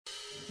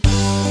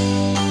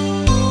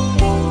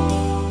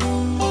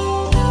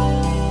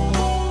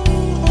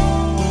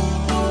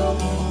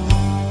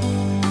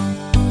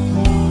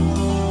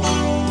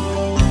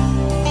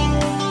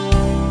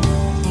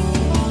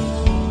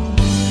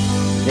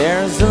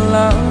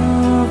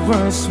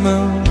lover's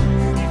moon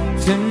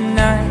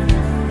tonight.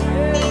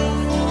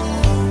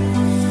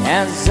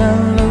 As I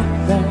look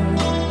back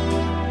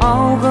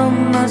over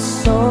my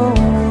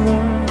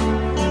shoulder,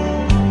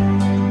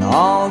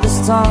 all the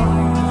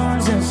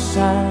stars are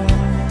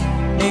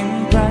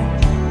shining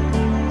bright,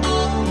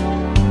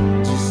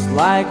 just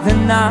like the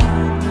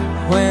night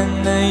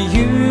when I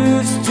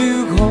used to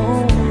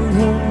hold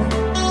her.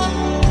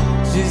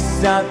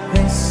 She's out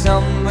there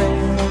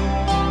somewhere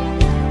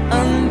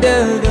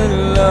under the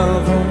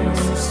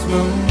lover's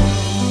moon.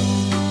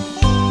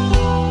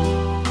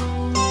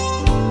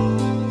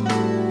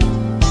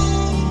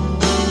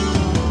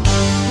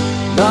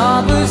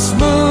 Lover's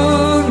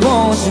moon,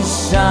 won't you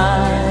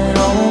shine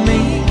on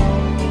me,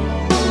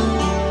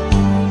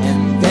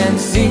 and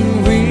dancing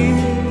with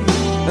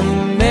the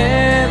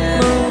memories.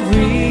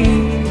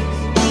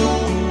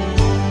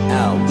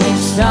 I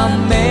wish I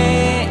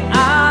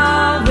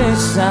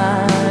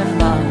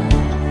might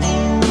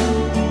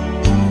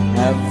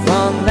have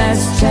one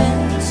last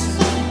chance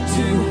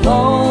to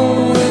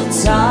hold it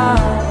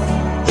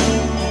tight,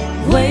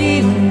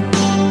 waiting.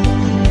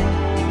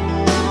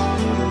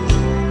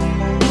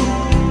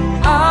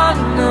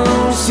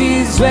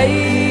 She's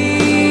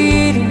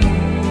waiting.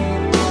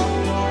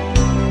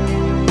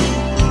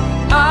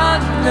 I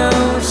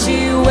know she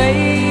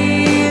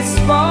waits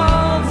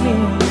for me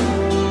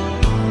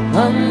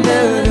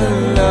under the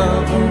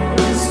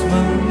lover's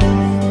moon.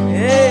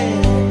 Hey.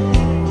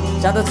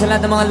 Shoutout sa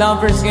lahat ng mga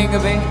lovers ngayong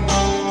gabi.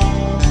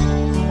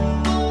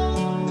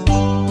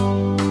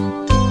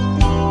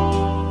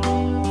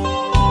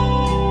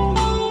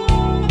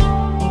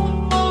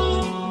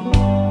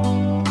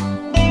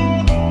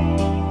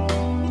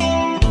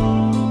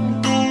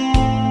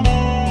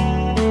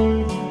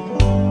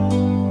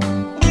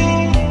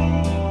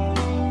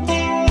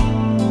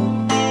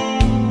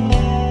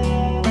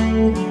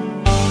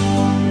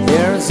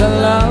 There's a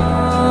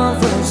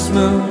lover's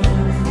moon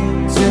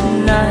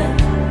tonight,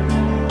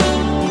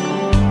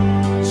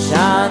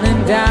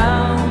 shining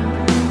down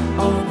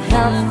on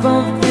half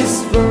of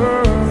this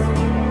world.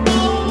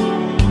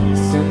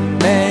 So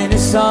many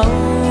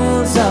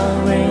souls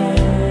are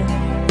in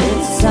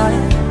its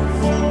sight,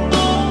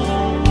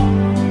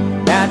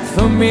 that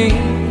for me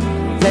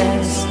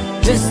there's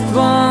just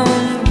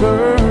one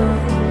girl,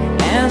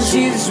 and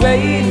she's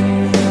waiting.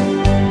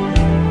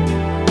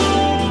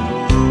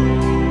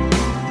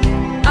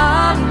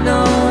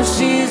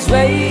 She's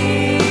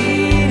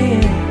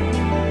waiting.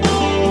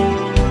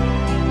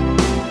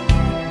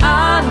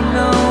 I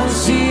know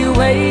she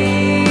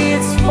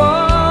waits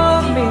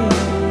for me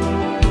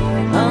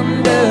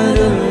under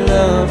the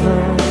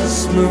lover's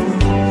moon.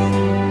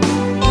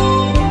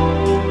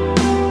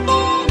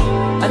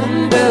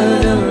 Under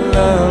the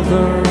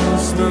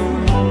lover's moon.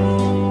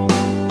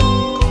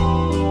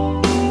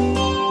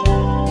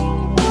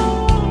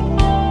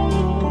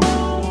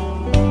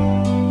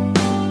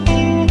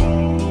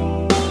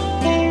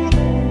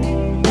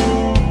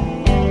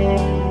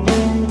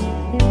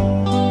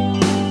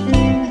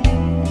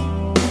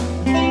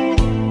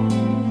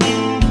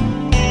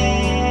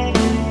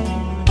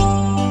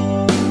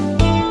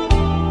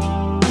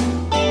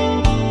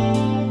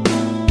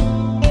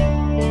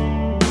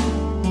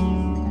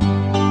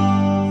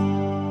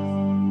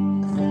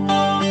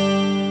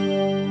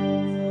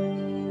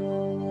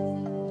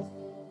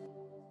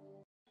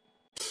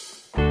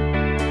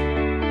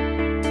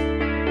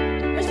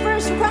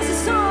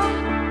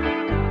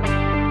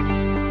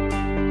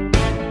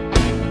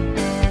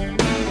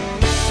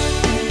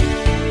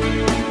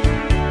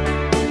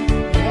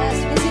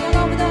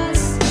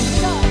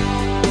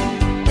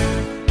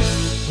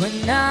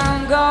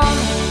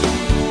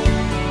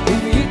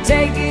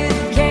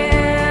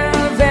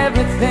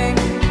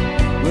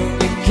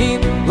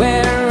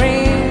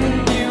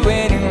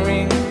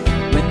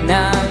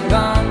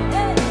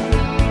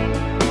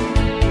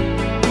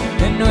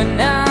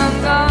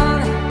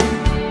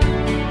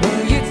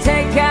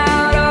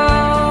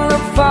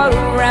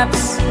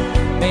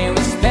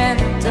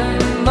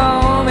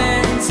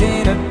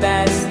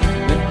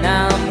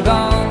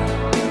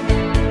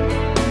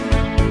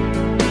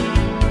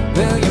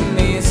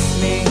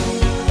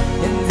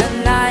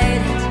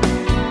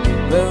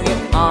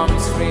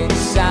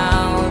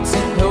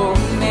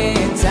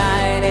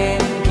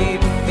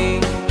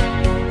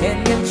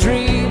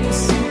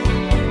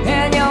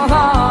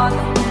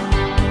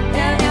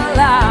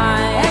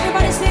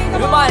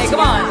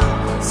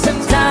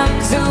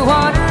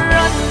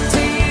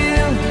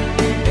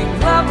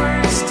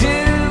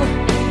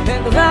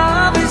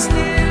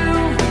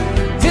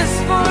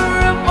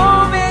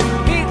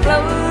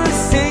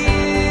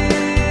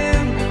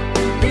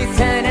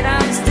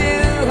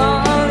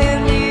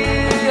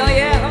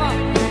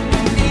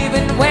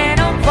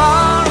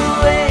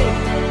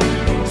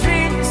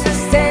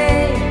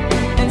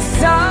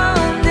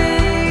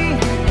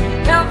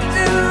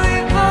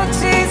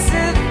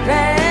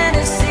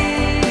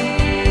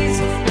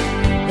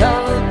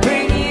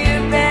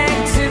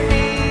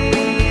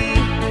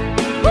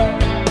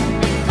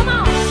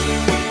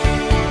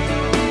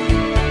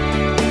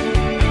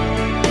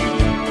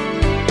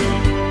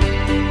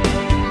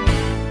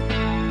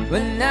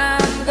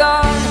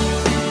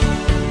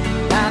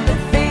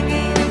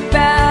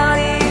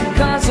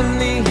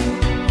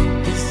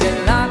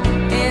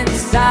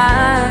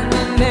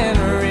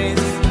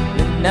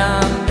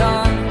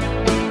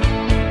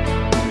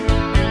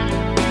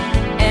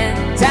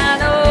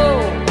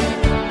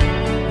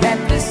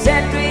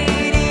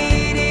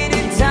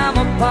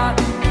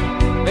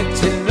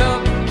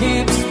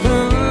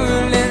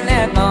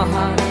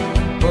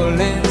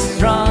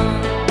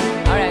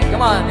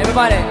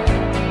 Everybody.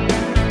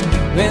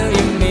 Will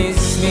you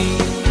miss me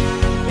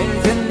in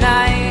the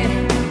night?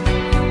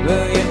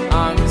 Will your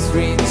arms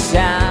reach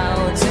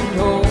out and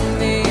hold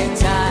me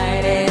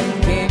tight and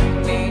keep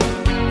me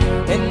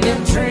in your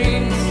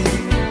dreams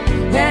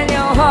and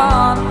your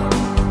heart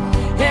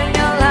and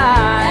your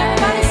life?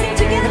 Everybody sing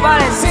together.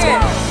 Everybody sing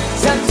it.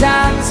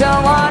 Sometimes I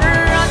wanna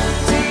run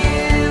to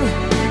you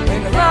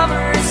like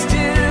lovers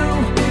do,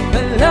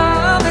 but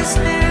love is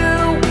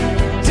new.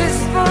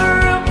 Just for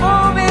a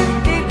moment,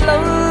 be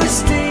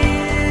close to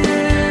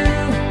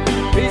you.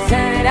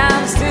 Pretend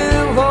I'm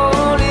still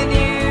holding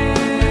you.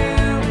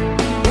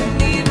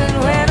 And even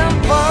when I'm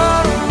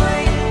far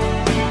away,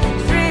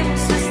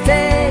 dreams will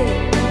stay.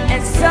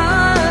 And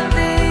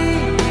someday,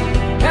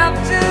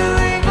 after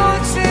we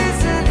both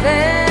chase the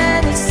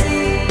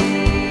fantasies,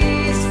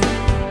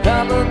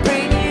 love will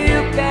bring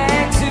you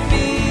back to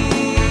me.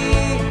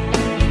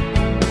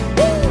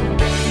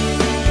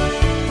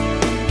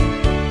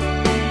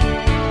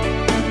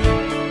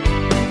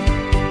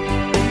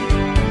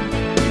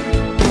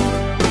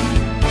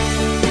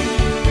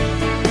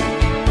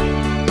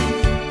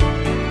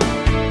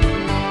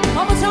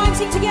 One more time,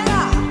 sing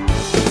together.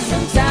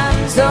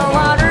 Sometimes I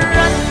wanna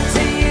run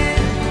to you,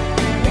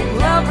 like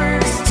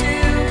lovers do,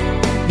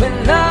 when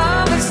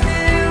love is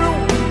new.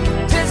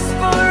 Just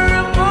for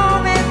a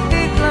moment,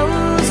 be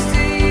close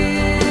to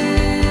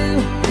you.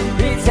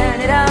 Pretend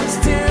that I'm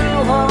still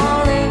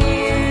holding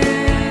you.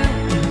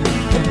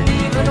 And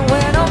even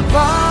when I'm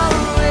far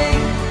away,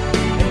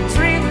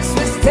 dreams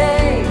will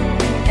stay.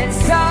 And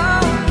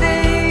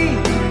someday,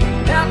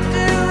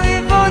 after we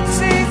both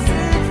chase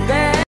the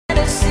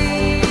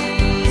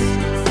fantasies,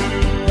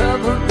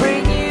 love will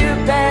bring you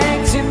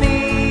back to me.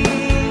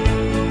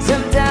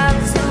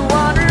 Sometimes I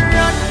wanna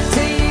run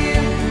to you,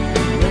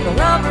 when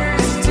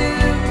lovers do,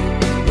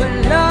 when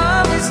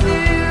love is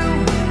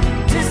new.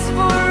 Just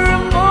for a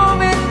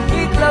moment,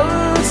 be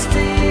close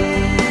to you.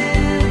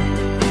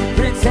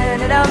 Pretend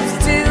that I'm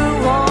still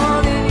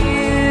holding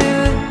you.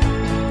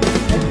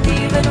 And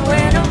even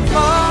when I'm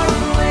far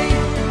away,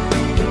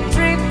 the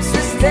dreams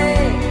will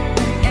stay.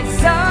 And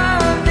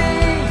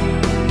someday,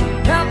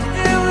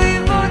 after we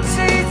both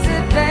chase the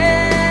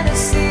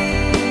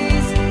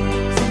fantasies,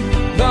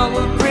 love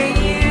will bring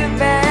you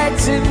back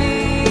to me.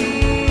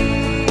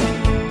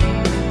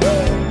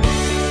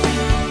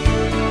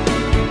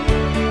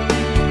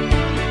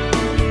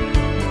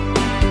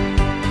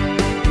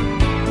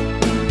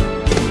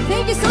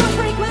 Thank you so much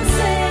for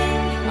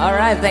requesting.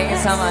 Alright, thank you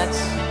so much.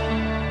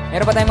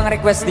 Meron pa tayong mga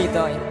request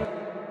dito.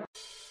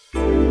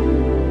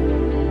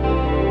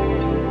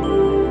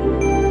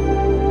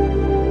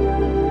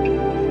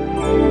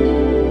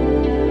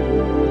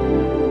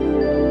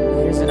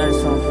 Here's another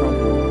song from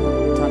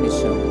Tommy's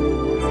show.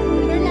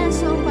 Your last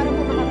song para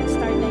po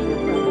makapag-start tayo ng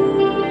program.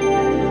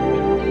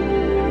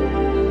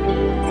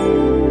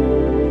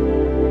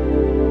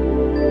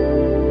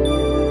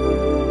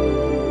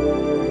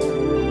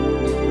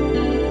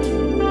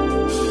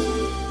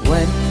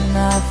 When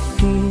I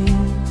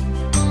feel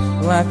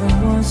like I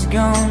was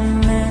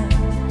gone mad,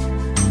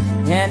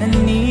 and I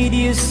need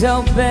you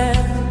so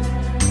bad,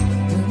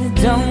 and I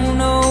don't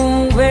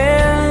know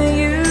where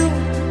you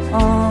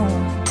are,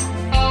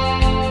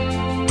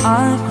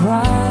 I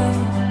cry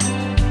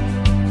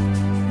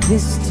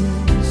these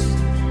tears.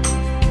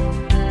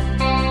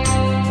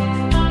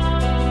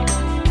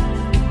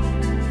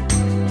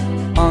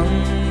 On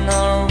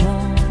our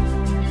own,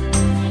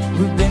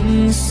 we've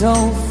been so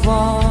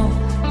far.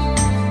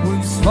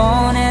 We've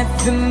sworn at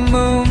the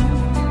moon,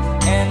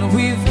 and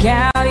we've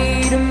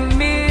carried a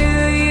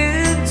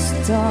million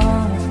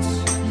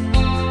stars.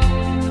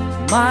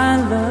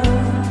 My love,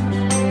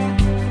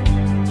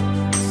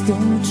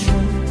 still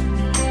true.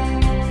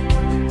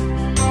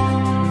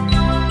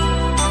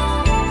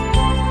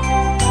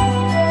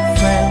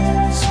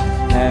 Friends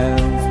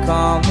have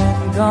come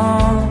and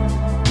gone.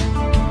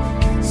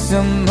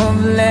 Some have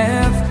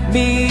left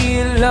me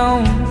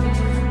alone,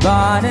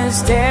 but I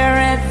stare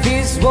at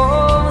these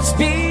walls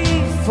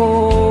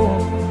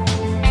before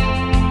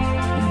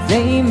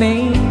they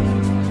made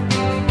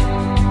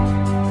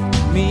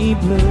me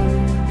blue.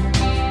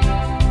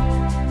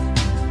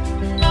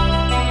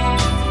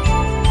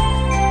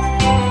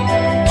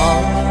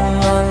 All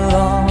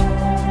along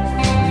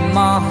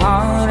my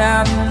heart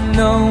I've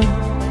known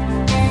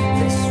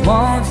there's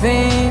one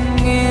thing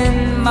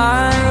in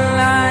my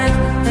life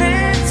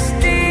that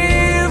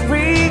still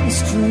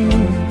rings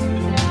true.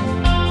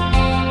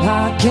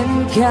 I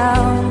can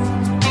count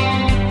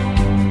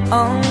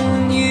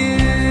on you.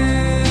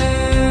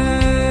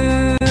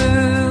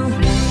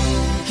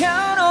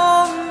 Count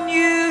on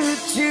you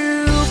to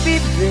be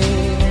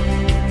there.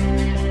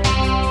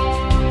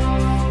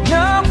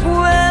 No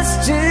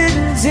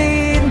questions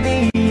in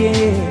the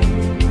air.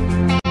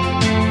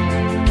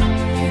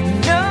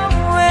 No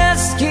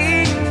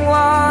asking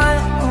why.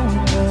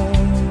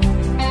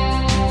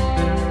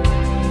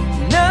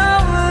 No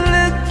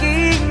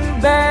looking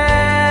back.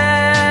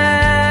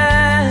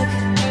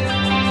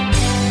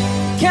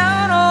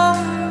 Count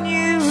on you.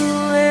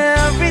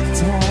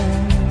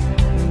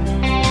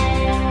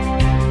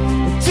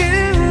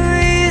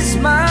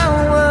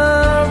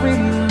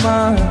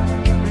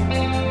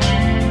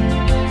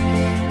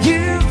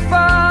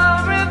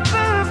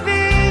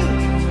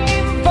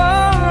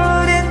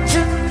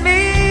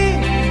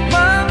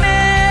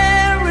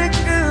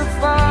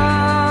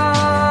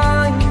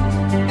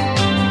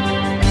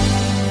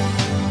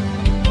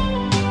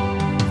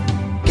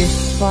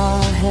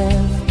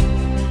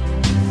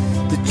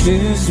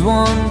 choose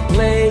one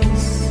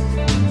place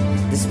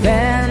to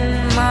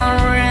spend my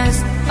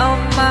rest of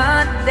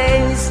my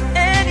days.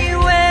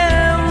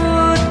 Anywhere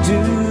would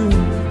do,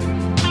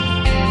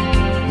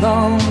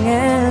 long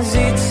as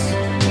it's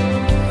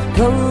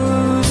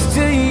close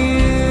to you.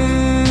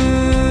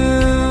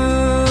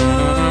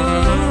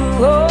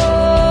 Oh.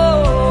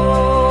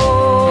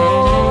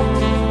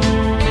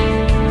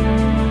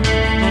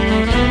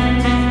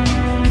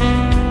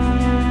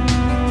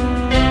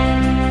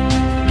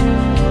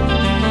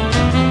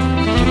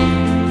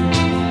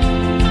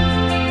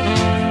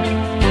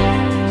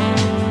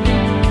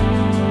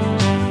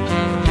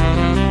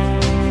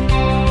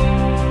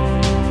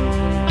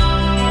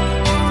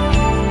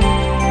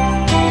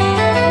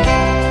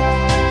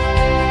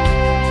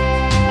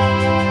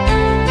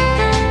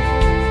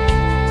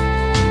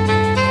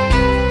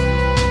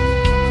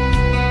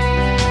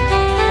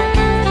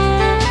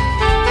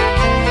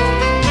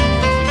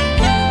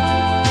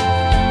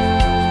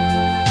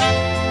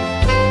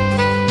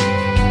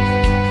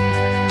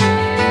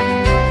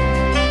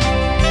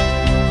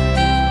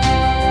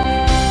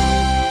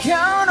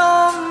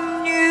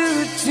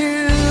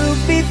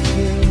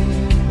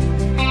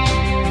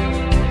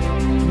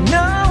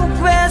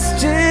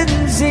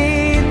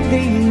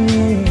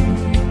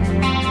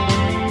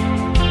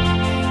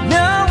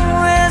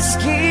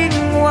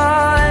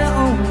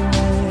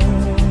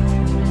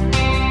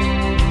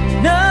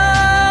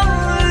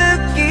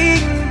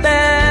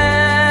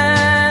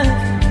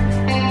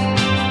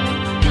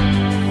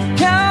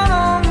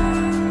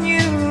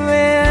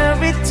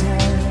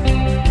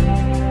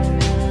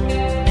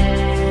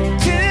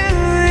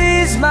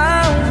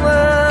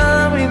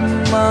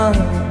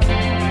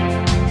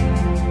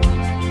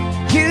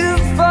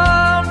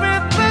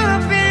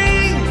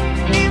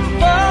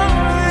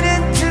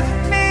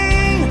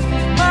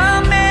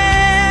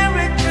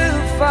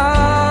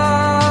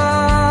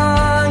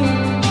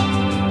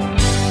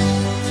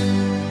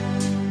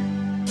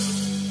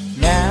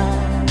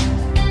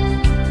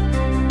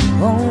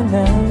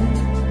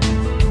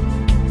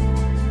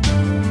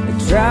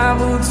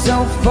 Traveled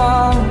so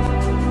far,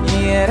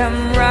 yet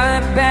I'm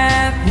right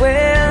back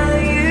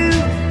where you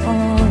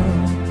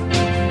are.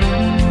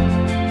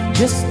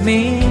 Just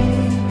me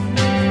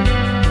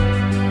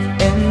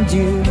and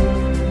you.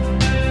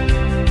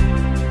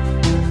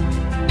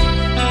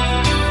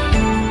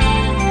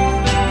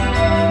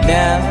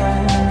 Now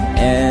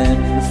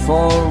and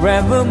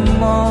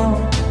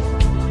forevermore,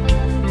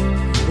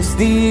 as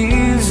the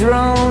years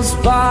rolls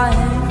by,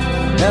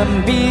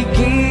 I'm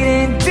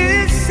beginning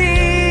to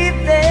see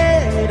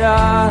that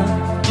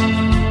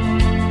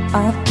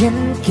I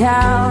can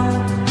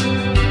count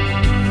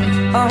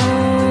on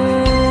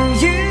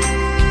you.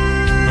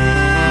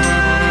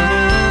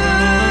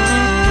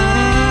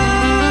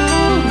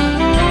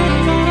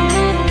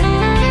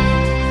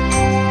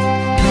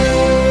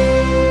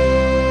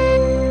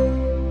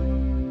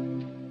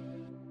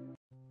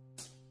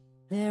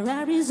 There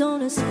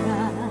Arizona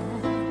sky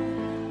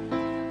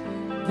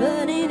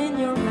burning in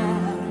your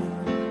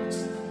eyes.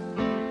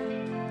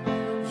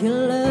 Your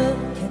love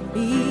can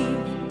be,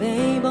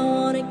 babe, I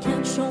wanna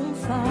catch on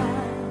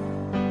fire.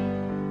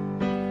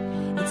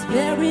 It's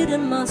buried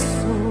in my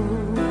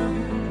soul,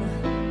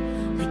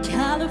 like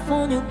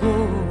California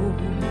gold.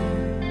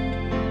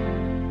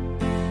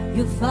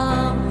 You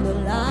found a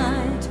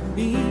light to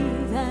me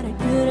that I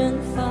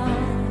couldn't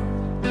find.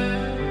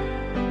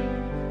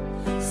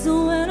 So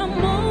when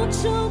I'm all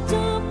choked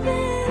up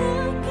and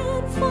I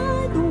can't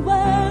find the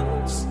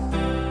words,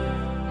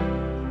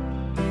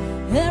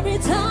 every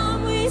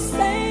time we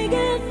say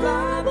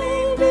goodbye,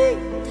 baby,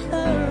 it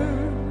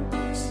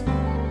hurts.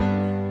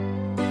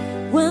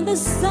 When the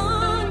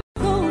sun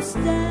goes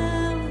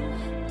down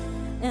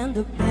and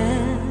the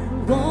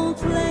band won't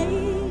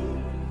play,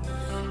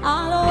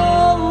 I'll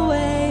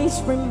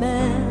always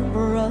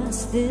remember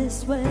us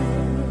this way.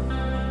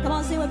 Come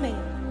on, sing with me.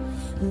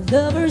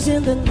 Lovers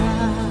in the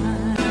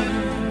night,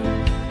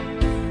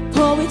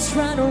 poets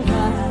trying to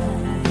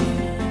write.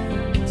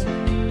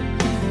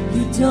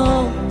 We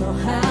don't know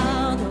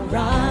how to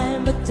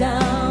rhyme, but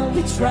down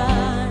we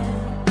try.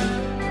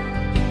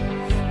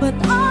 But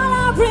all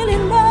I really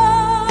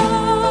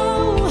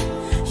know,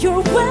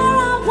 you're where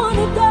I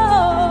wanna go.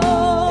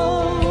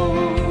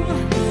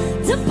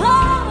 The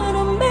part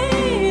of me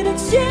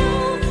that you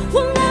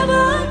will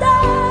never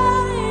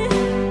die.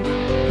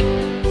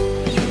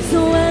 So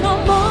when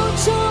I'm all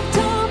choked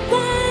up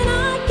and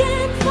I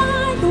can't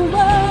find the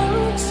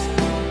words,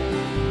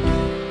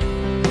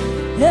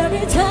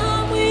 every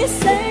time we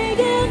say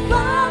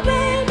goodbye,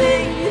 baby,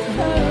 it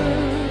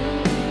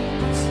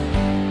hurts.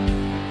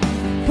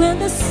 When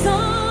the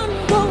sun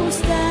goes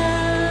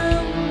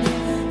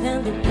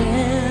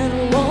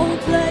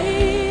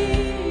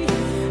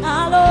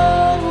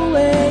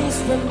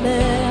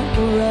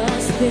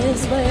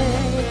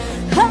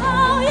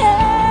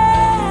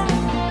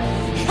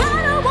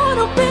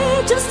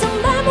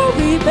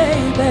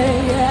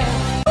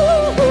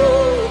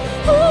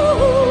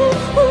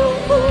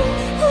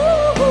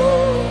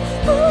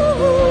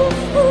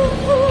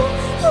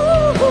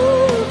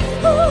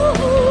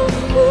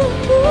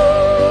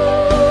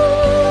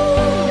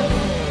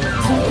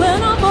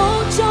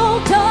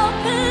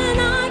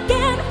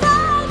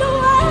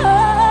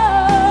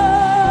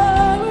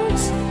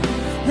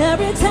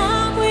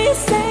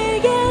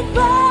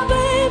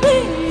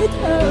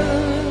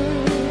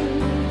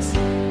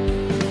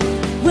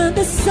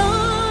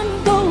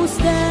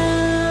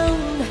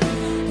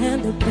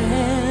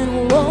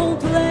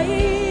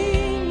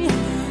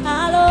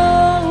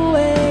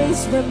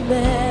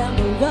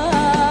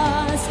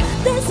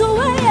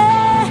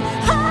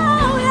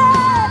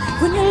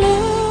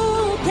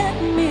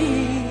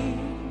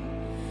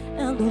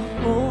the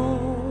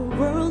whole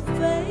world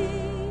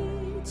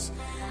fades,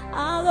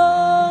 I'll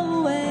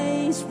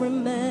always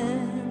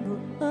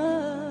remember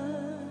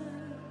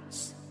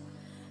us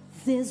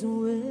this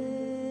way.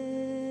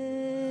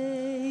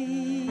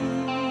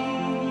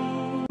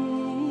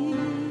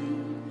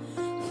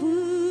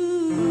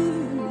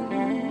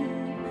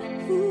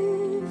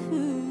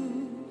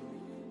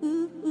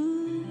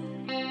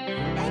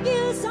 Thank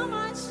you so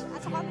much.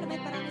 At sa compliment,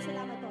 maraming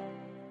salamat po.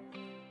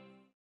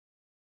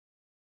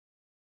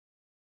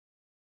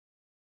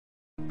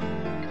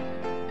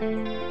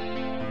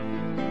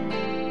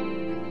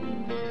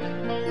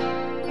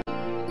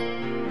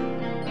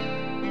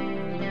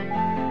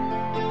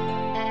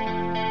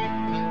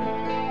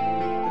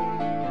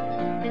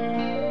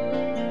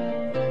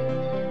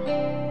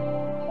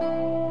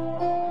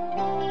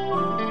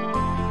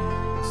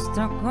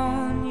 Stuck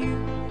on you.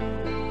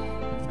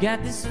 I've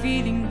got this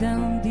feeling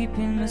down deep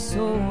in my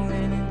soul,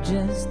 and it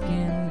just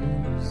can't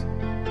lose.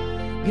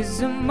 'Cause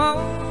I'm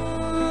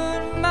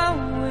on my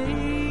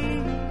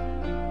way.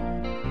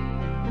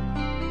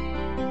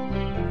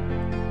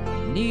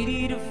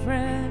 Needed a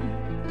friend,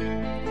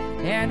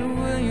 and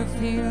will you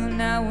feel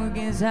now? I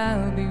guess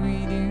I'll be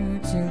with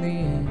you till the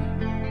end.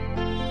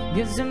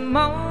 'Cause I'm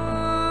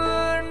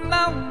on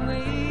my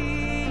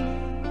way.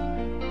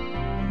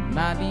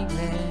 Might be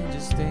glad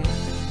you stay.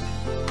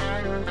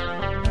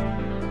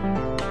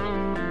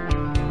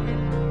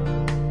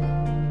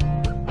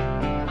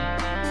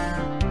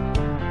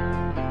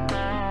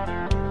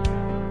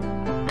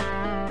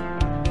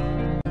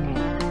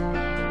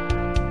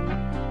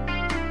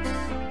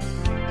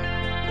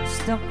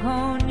 Stuck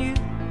on you,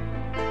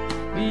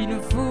 been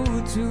a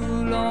fool too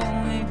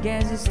long. I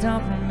guess it's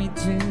time for me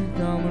to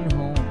come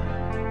home.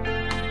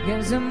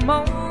 'Cause I'm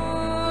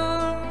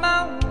on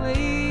my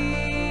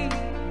way.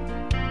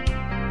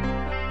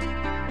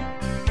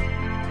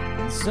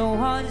 It's so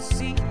hard to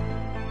see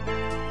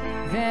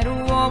that a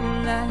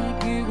woman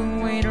like you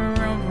can wait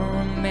around for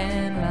a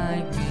man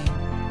like me.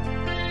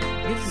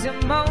 'Cause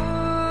I'm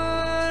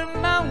on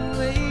my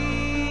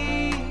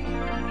way.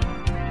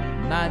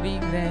 Might be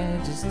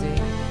glad to stay.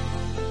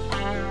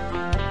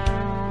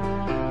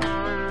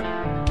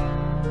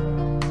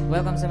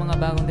 Welcome sa mga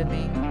bagong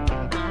dating.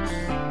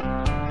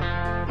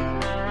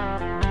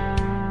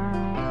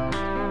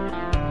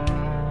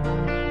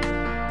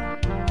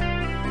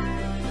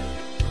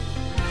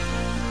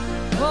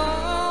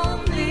 Oh,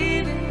 I'm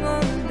leaving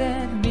on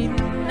that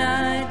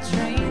midnight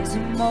train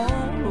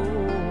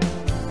tomorrow,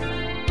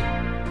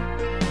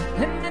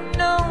 and I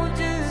know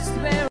just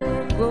where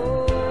I'll go.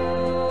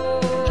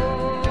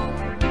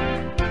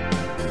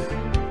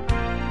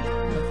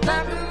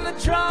 Back in my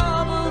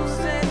troubles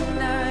and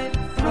I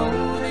throw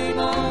them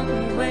all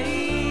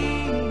away.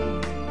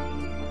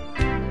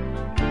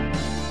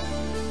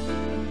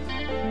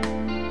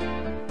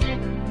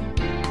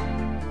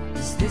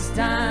 Is this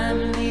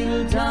time,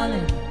 little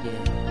darling,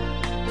 yeah,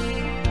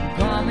 I'm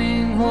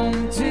coming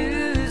home to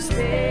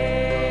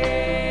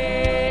stay.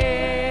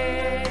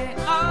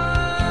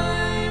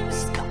 I'm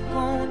stuck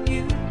on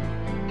you.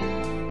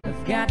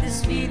 I've got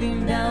this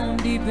feeling down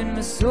deep in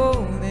my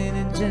soul that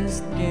I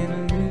just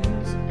can't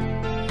lose.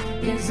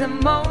 'Cause I'm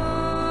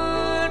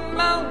on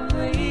my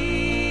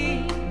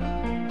way.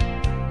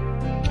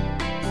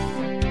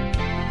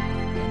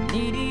 I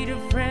needed a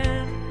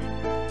friend,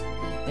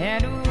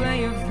 and the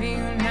way you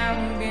feel now,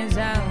 I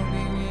guess I'll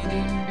be with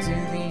you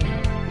till the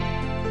end.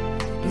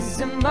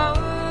 'Cause I'm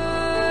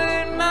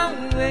on my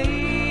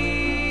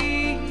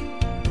way.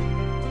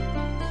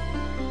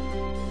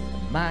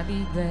 I might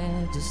be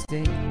glad to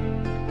stay.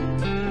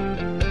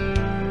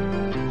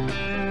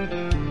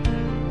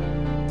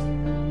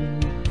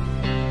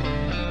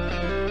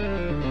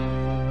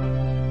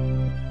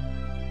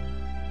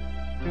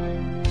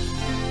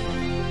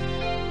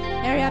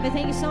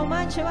 Thank you so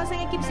much. Once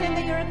again, keep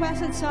sending your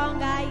requested song,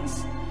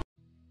 guys.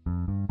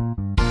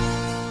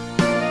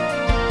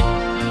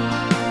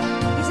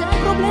 Isa na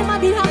problema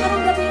din ha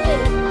karong gabi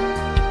eh.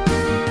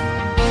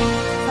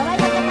 Sabay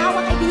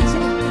nagkatawa kay DJ.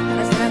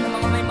 Para sa lahat ng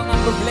mga may mga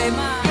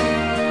problema,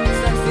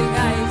 sexy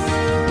guys.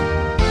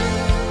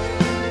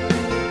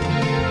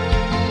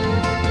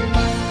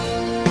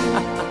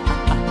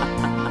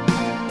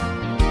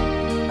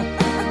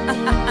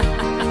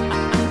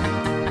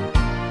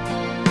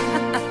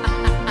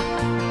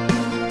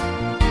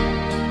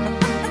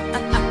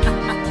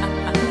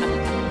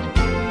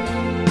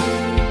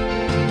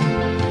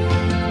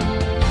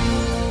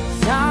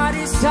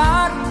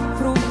 Sari-saring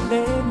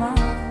problema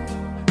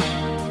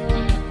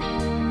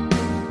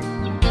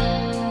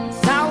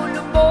sa ulo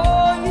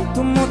mo'y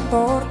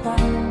tumutorta.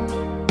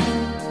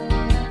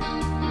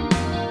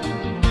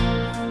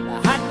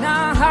 Lahat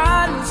na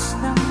halos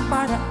ng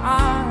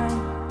paraan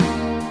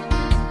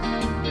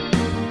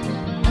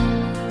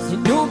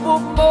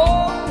sinubok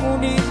mo,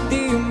 ngunit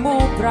di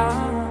umubra.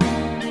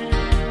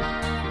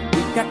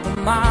 Di ka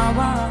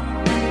tumawa,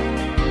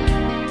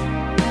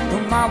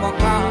 tumawa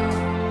ka.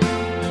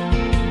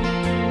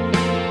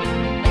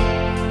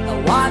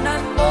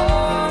 Tawanan mo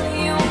ang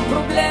iyong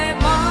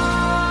problema.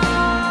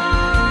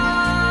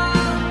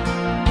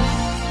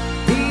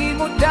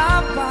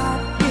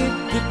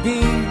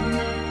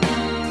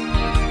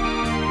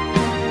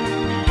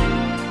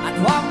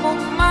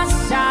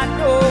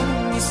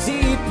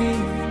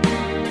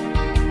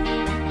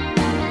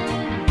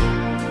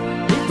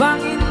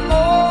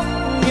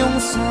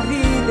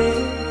 sarili.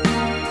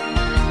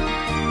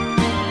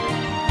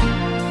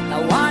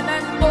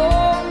 Tawanan mo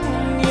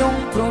yung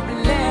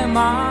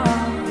problema.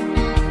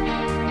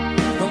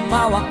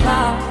 Tumawa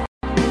ka,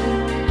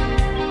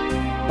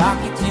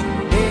 bakit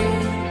hindi?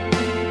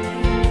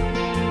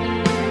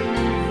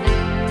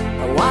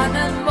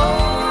 Tawanan mo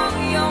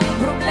yung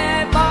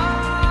problema.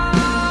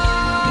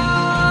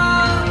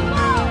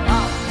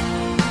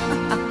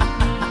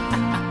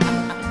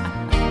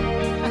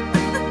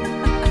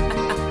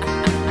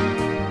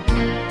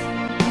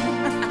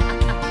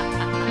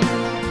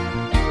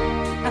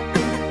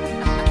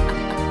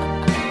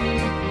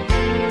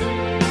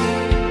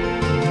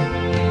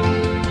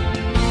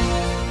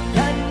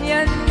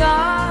 Ganyan nga,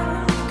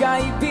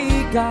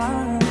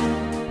 kaibigan.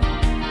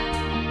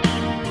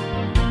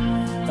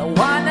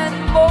 Tawanan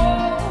mo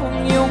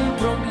yung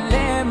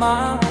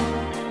problema.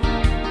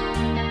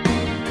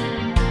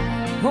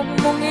 Huwag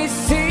mong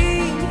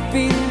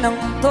isipin ng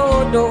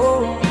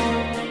todo.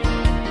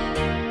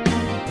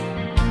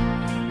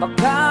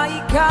 Baka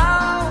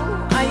ikaw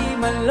ay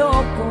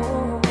maloko.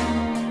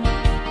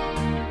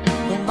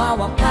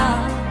 Tumawa ka,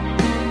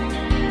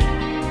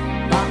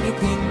 bakit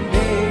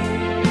hindi?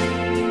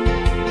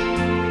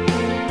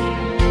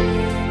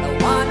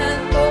 Tawanan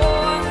mo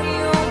ang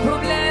iyong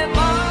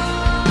problema.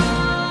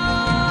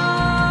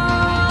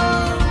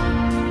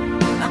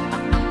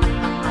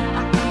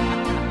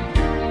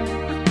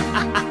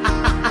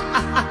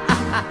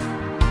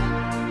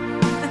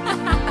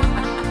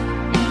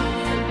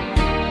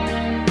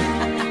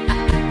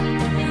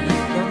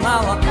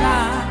 Tumawa ka,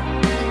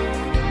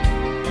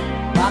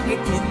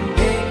 bakit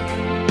hindi?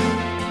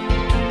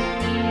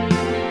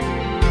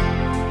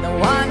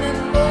 Tawanan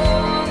mo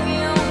ang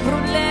iyong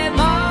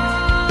problema.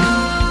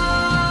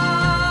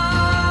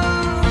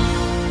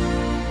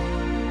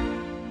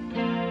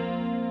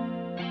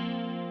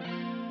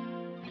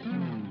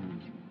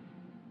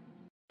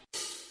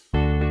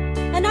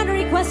 Another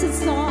requested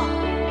song.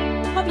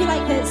 Hope you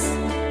like this.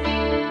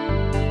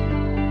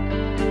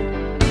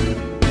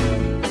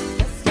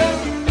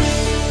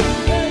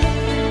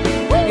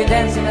 Sige,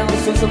 dancing na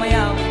gusto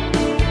sumayaw.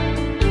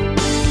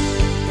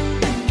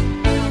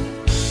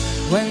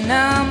 When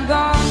I'm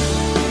gone,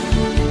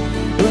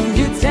 will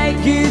you take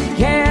good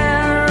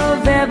care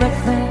of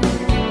everything?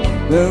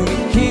 Will you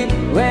keep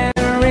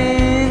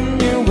wearing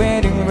your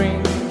wedding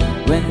ring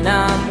when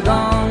I'm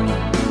gone?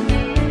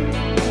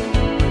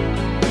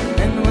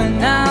 And when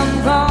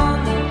I'm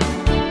gone,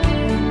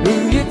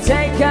 will you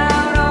take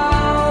out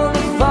all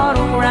the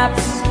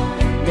photographs?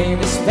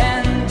 Maybe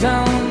spend a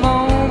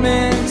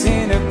moment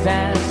in the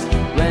past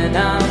when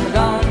I'm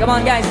gone. Come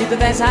on guys, dito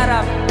tayo sa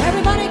harap.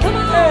 Everybody, come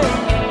on! Hey!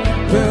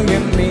 Will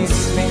you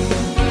miss me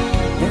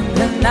in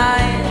the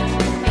night?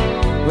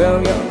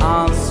 Will your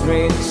arms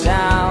reach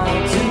out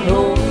and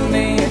hold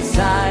me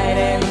tight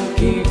and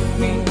keep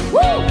me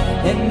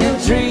in your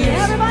dreams?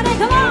 Everybody,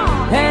 come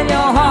on! And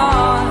your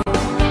heart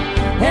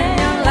and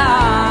your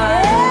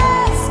life.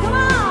 Yes, come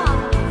on!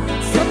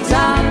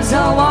 Sometimes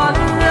I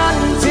wanna run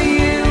to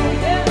you,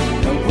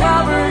 like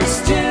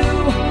lovers do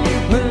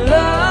when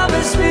love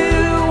is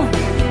new.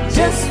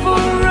 Just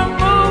for a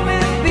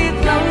moment, be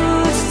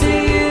close to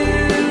you.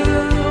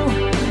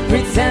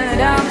 Pretend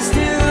I'm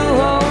still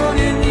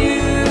holding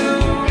you.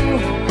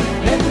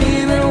 And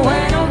even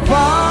when I'm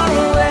far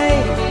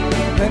away,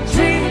 the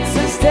dreams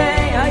will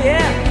stay. Oh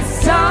yeah,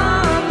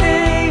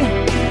 someday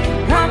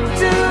I'm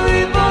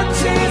doing more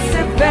chase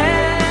and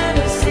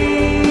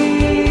fantasies.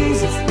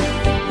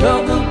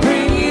 Love will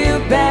bring you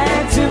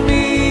back to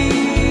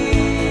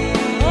me.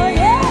 Oh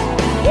yeah!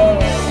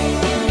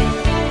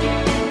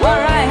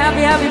 Alright,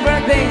 happy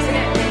birthday,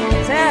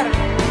 sir.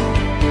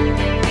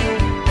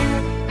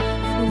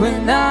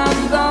 When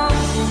I'm gone,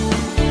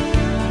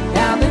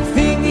 I've been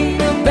thinking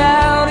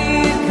about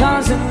it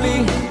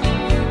constantly.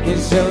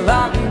 It's a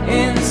lot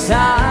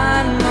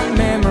inside my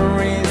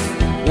memories.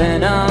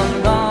 When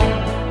I'm gone,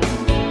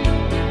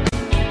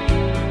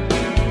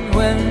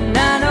 when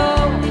I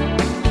know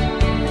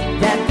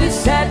that you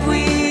said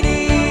we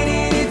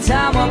needed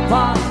time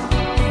apart,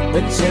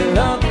 but your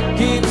love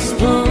keeps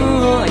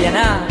full. Ayan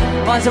na,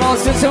 mga sa mga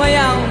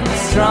susumayaw.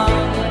 Strong,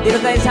 dito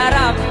tayo sa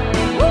harap.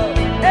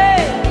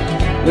 Hey!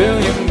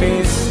 Will you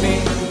miss me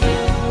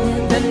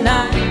in the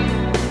night?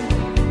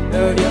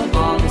 Will your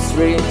arms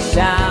reach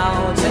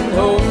out and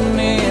hold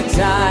me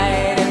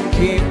tight and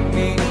keep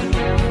me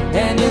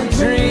in your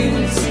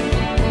dreams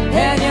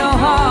and your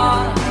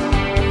heart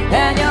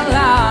and your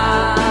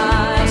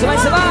life?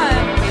 Sabay-sabay!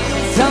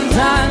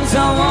 Sometimes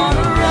I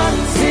wanna run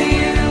to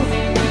you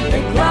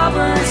like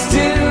lovers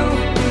do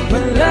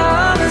when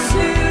love is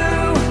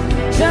new.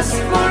 Just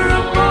for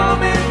a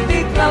moment,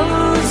 be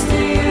close to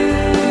you.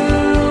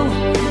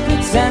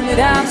 Pretend that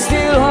I'm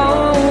still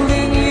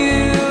holding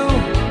you.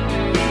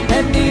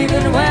 And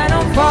even when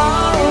I'm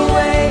far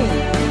away,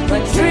 my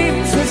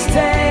dreams will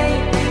stay.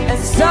 And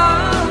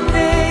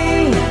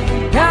someday,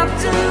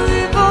 after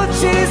we both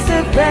chase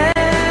the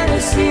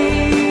fantasies,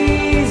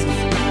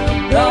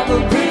 love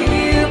will bring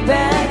you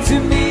back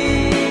to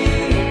me.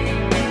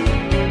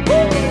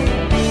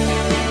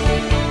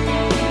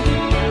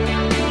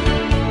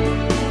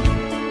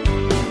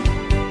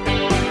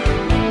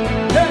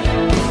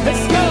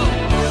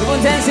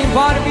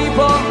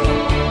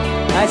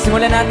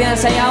 simulan natin ang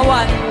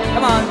sayawan.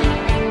 Come on.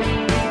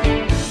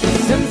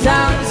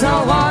 Sometimes I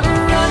wanna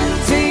run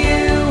to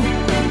you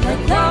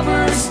like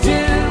lovers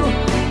do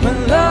when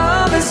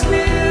love is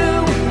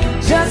new.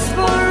 Just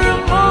for a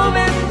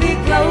moment be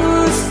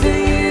close to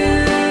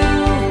you.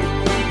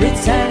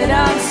 Pretend that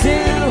I'm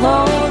still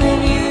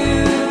holding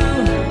you.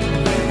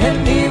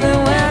 And even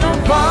when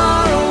I'm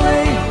far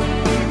away,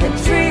 the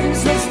dreams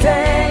will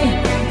stay.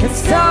 And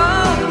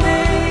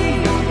someday,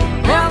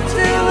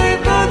 after we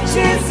both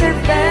chase our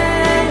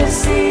fantasies,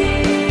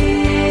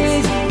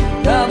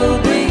 love will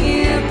bring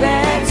you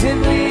back to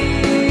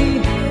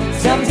me.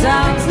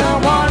 Sometimes I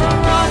wanna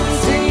run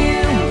to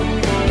you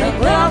like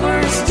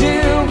lovers do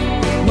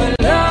when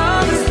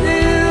love is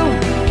new.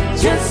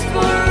 Just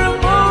for a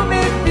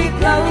moment be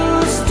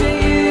close to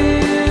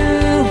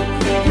you.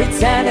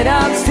 Pretend that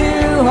I'm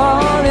still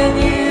holding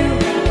you.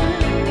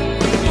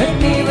 And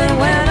even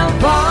when I'm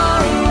far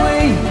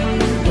away,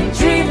 the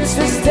dreams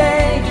will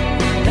stay.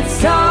 And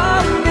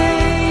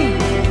someday,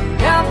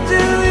 after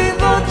we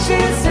both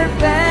chase our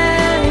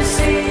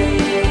fantasies,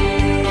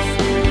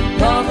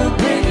 love will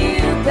bring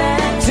you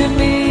back to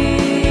me.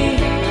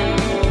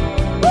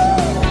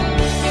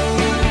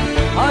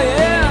 Oh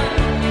yeah!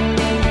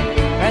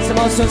 Kaya sa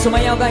mga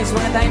sumayaw guys,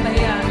 huwag na tayong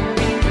mahiya.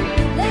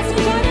 Let's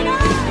enjoy it all.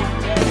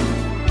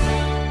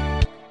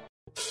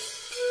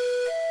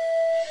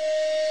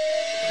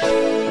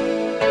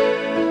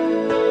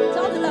 To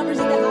all the lovers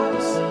in the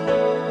house.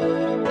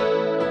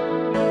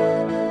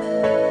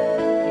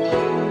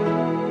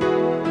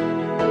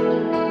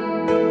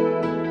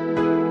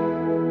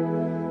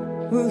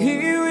 Well,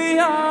 here we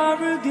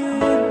are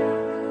again.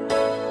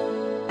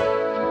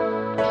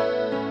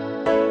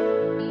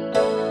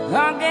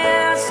 I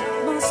guess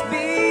it must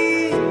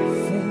be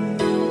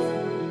fate.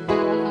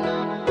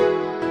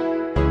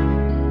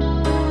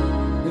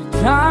 We're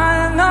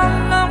trying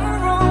on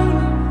our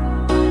own,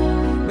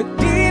 but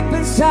deep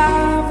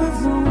inside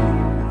we've known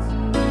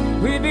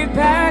we'd be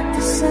back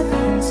to 7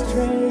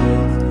 straight.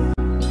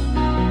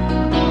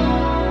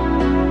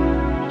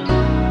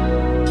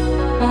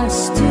 I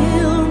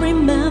still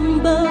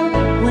remember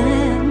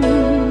when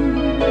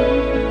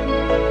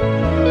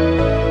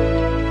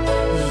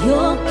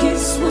your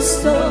kiss was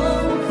so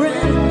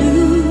brand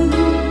new.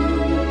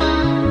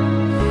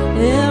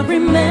 Every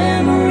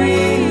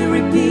memory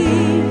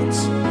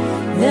repeats,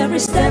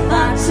 every step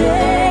I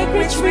take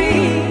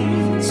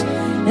retreats,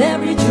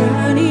 every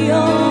journey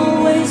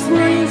always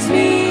brings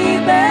me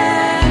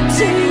back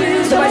to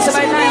you.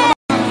 Sabay-sabay tayo.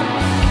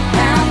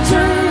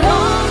 After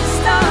all the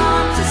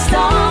stops and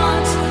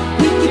starts,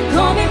 we keep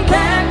coming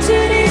back to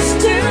these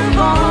two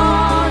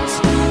bonds,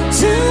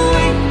 to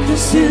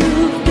anchors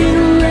who've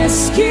been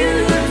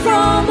rescued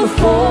from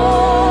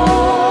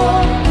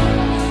before.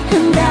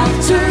 And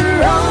after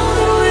all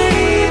that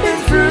we've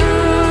been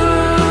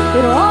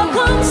through, it all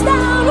comes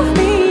down to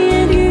me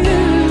and you.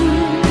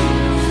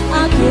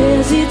 I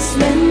guess it's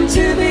meant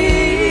to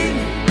be.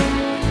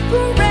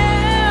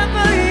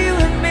 Forever you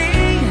and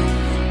me.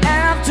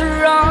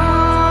 After all,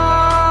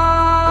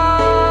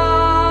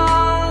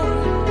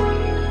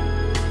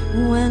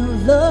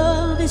 When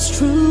love is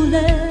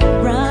truly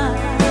right,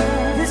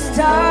 this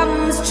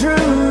time is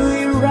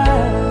truly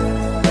right.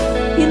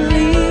 it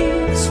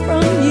leads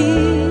from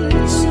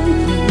years to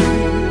years.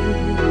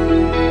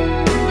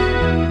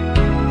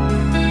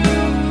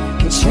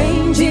 It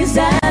changes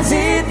as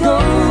it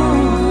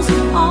goes,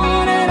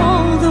 on and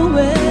on the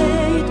way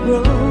it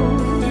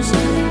grows,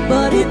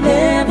 but it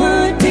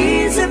never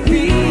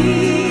disappears.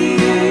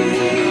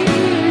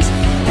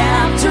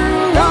 After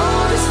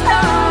all the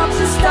stops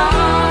and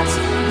starts,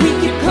 we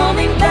keep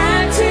coming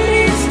back to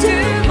these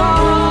two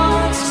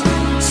bonds,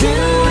 to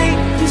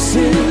anchors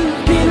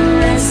who've been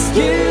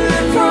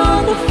rescued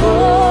from the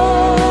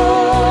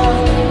fall.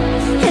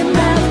 And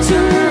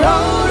after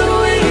all that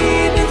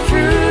we've been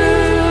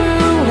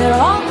through, it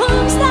all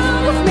comes down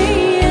to me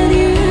and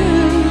you.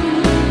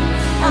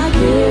 I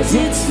guess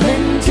it's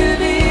meant to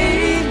be.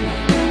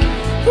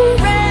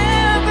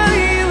 Forever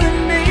you and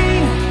me.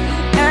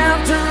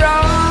 After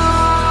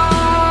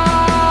all,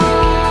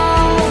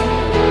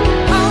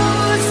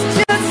 oh, it's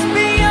just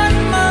beyond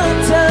my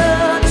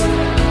touch.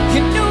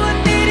 You knew I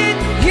needed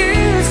you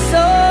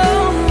so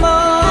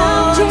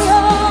much. After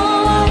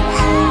all, what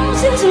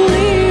else is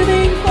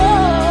living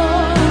for?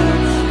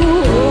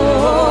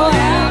 Oh,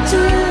 after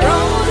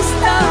all the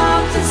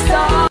stops and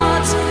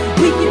starts,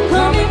 We keep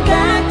coming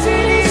back to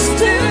these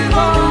two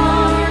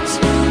bonds,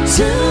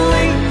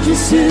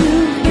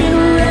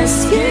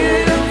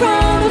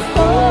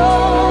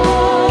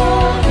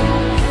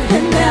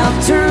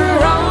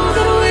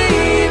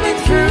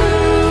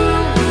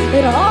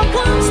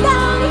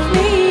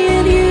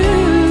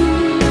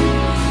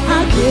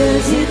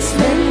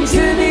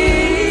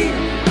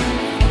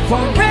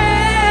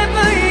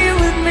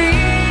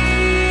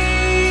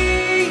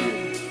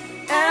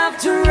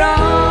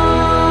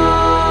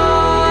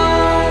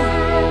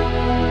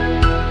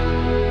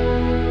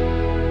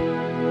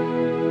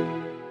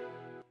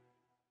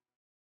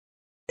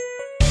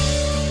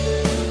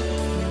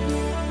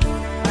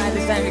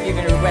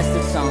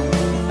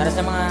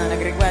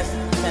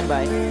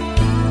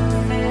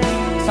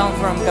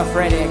 from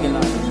Freddy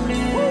Aguilar.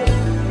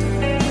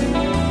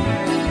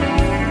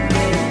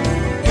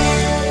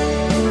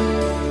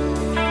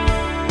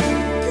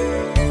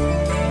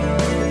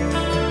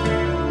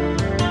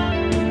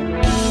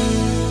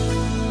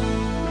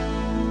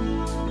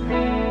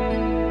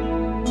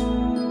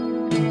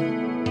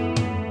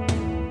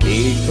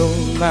 Di ko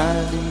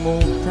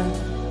malimutan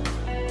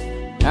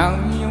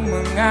ang iyong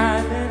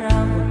mga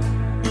larawan,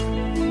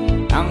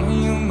 ang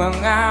iyong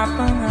mga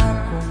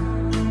pangako,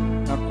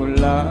 ako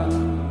lang.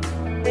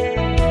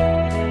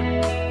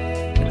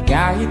 At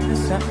kahit na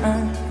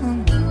saan ka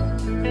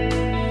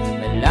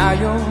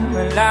malayo,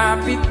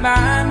 malapit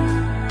man,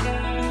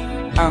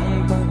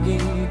 ang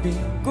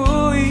pag-ibig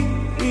ko'y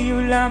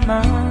iyo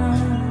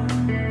lamang.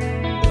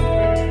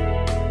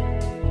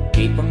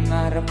 Di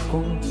pangarap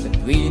ko sa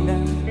tuwina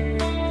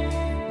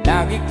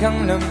lagi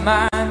kang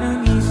laman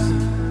ng isip,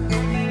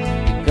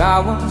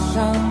 ikaw ang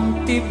siyang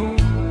tibok,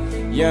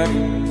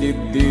 yaring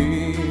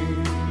dibdib.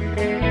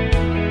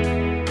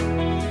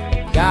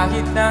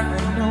 Kahit na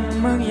anong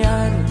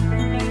mangyari,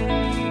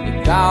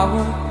 ikaw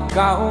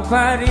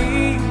pa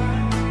rin.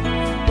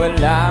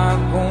 Wala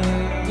akong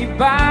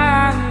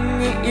ibang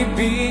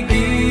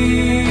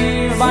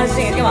iibigin.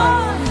 Sing it, come on.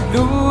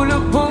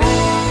 Lulubog,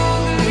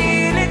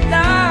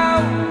 lilitaw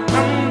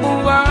ang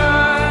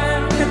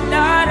buwan at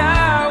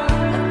araw,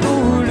 at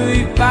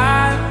tuloy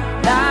pa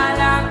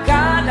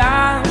lalakad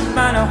ang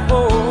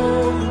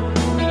panahon.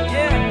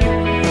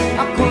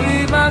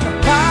 Ako'y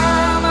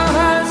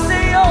magpamahal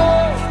sa'yo,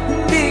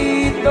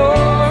 hindi ito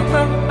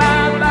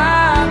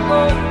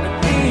magbabago.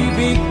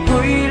 Pag-ibig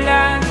ko'y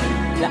laan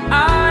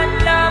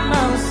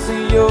lamang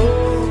sa'yo.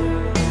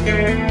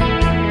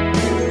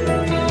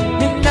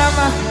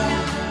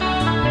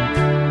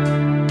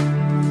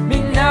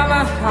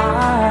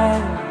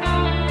 Minamahal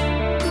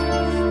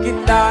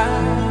kita.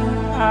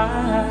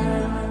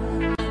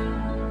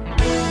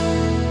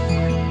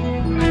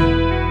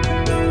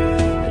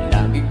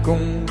 Lagi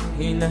kong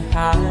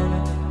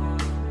hinahanap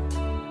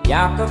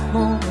yakap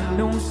mo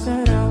anong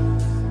sarap,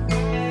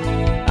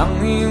 ang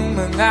iyong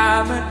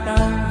mga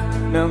mata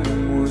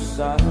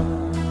nangungusap.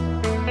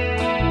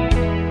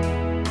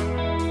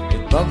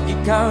 At pag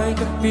ikaw ay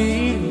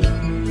kapiling,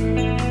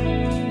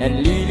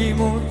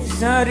 nalilimot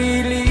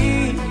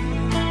sarili,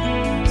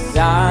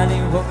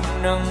 sana'y huwag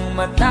nang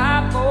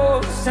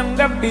matapos ang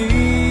gabi.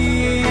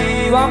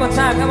 One more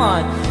time, come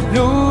on.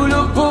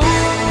 Lulubog,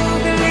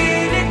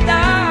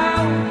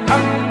 lilitaw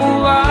ang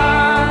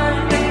buwan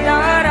at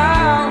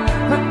araw,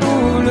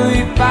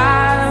 patuloy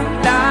pa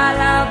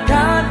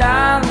lalakad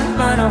ang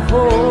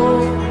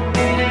panahon.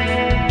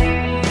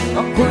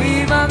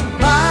 Ako'y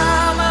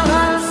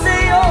magmamahal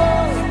sa'yo,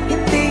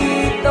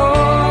 hindi ito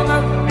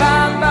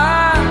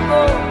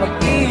magbabago.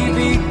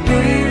 Pag-ibig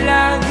ko'y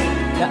laan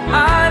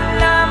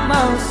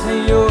lamang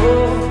sa'yo.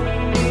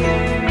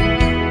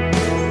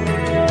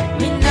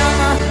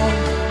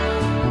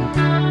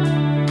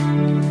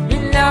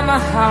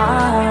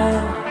 Minamahal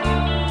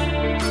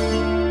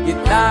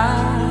kita.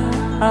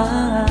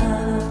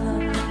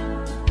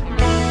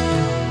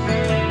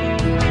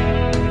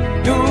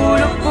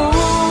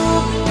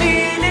 Lulubog,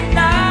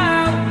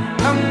 lilitaw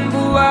ang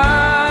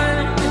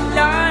buwan at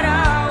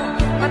araw,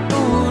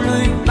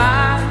 patuloy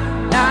pa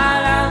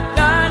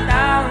lalakad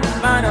ang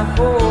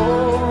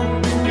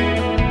panahon.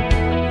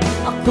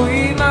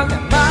 Ako'y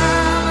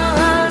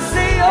magmamahal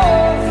sa'yo,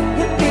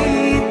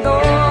 hindi ito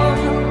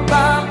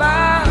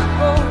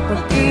magbabago.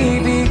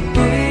 Pag-ibig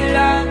ko'y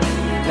laan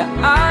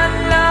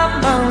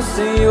lamang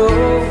sa'yo.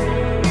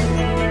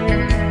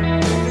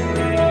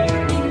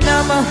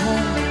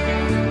 Minamahal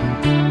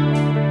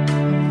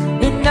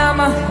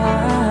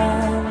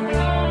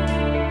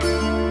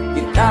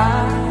kita.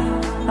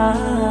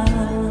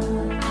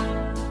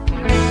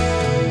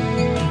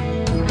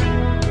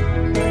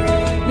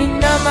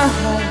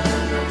 Minamahal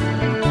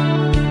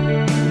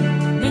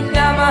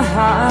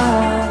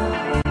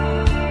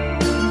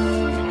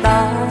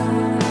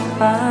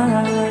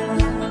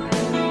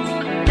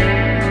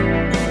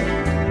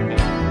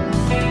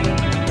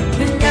kita.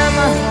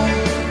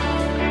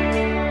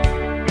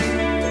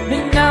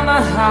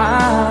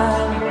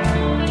 Minamahal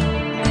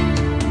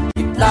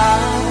kita.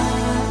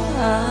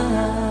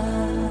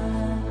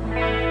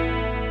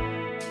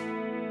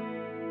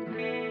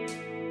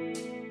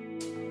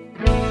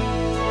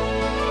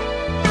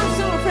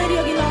 So, Freddy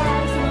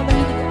Aguilar sa mga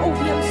mahilig ng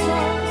OPM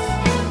songs.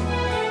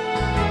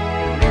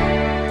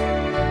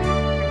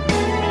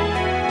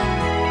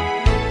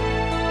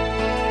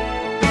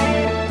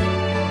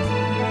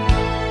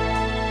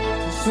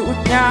 Suot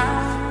niya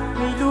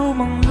ay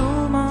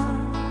lumang-luma,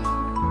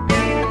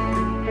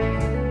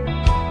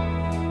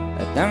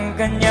 at ang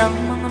kanyang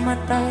mga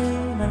matay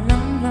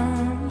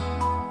malamlam.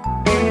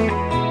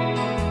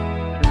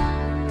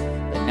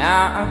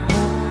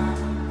 Ako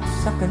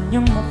sa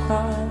kanyang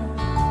mukha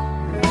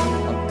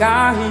ang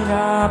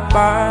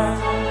kahirapan.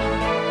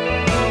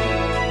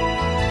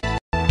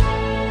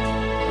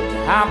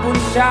 Hapon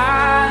siya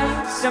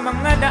sa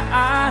mga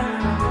daan,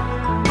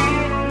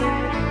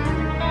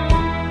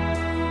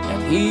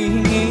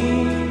 naghihingi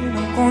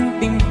ng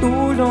konting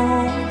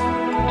tulong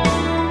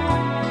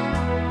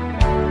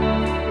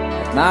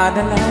at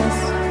madalas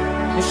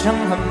na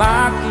siyang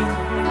hamakin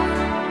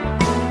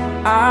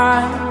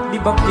at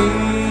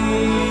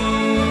libakin.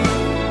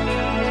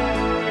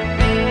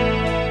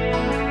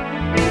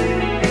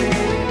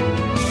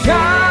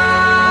 Siya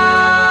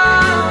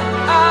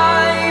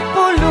ay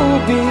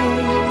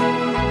pulubing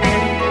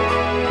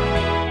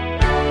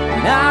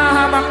na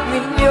hamak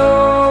ninyo.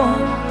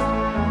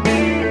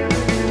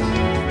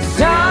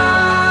 Siya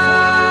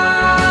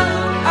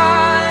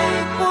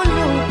ay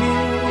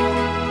pulubing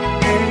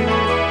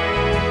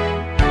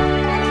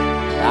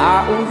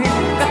tao rin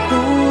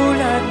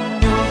katulad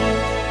nyo.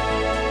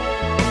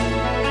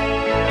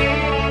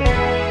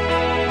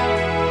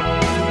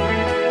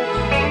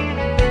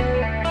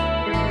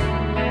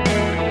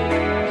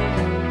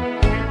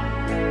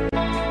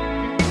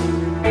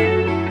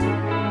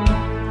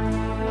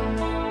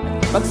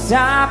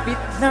 Pagsapit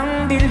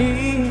ng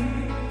dilim,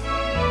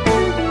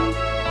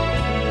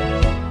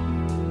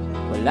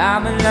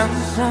 wala man lang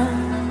siyang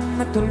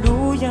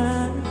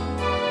matuluyan.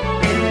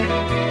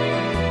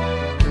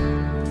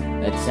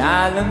 At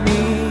sa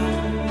lamig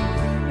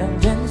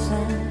nandyan sa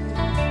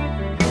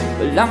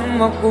walang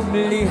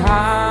makublihan.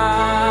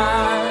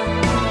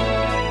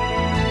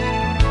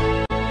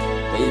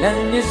 Kailan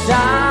niyo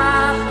siya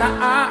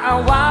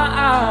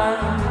kaaawaan?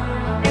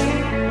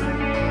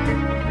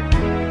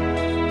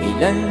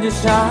 Kailan niyo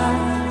siya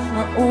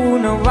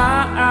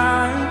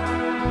maunawaan?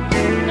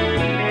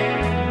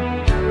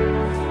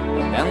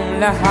 Pag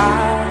ang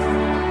lahat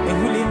ay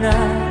huli na,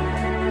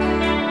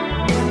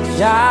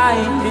 siya ay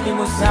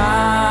lilimusan.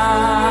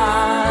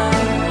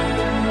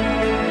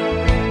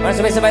 Para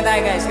sabay-sabay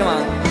tayo guys, come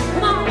on.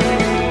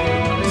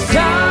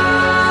 Siya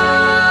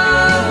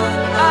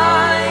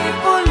ay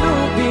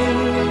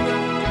pulubing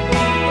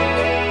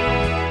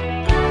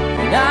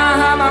na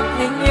hamak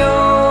ninyo.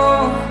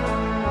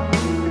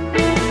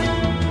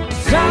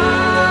 Siya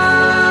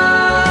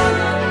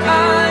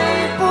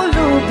ay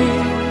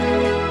pulubing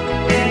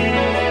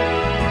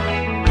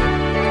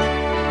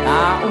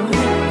tao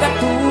rin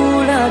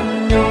katulad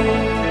nyo.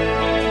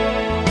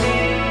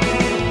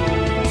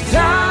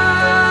 Siya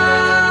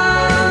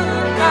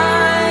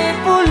ay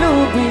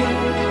pulubing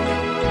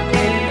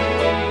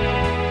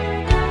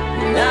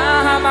na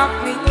hamak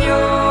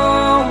ninyo.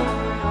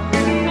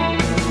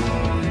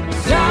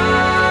 Siya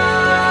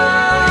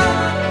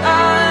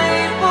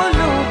ay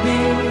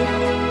pulubing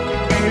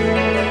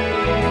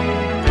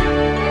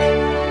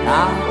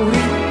tao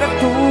rin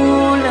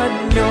katulad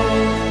nyo.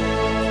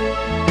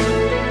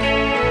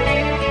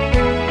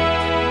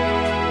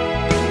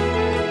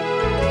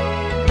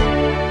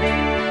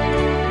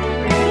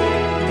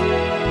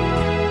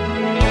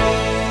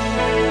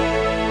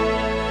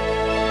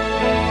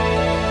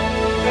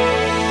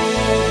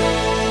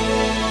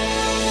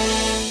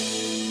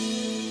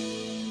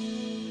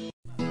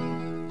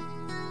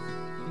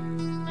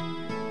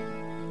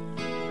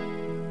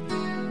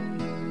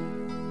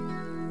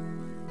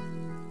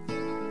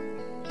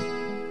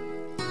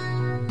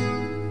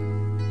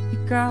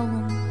 Ikaw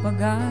ang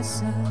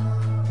pag-asa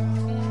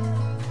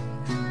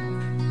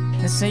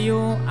na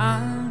sa'yo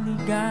ang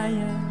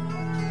ligaya.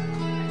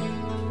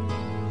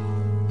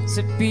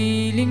 Sa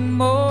piling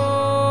mo,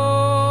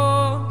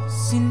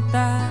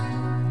 sinta,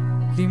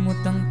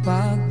 limot ang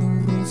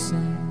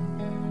pagdurusan.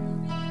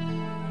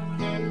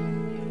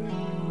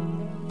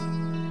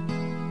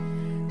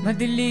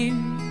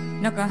 Madilim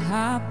na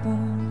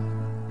kahapon,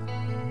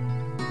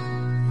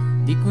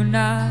 di ko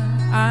na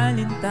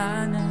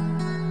alintana.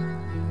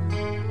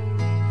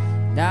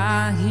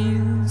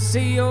 Dahil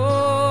sa'yo,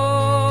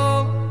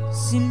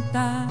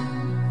 sinta,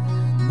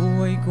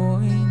 buhay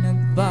ko'y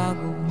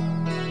nagbago.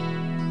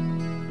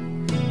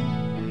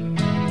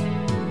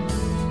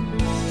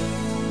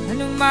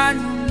 Ano man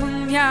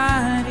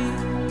mangyari,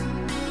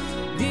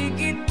 di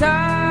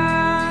kita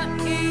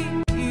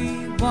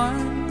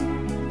iiwan.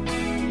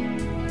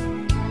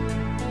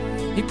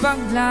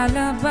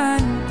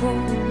 Ipaglalaban ko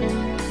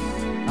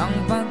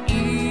ang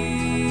pag-ibig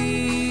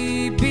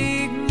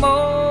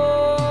mo.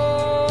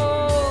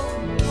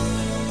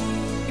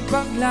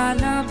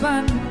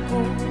 Ipaglalaban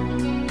ko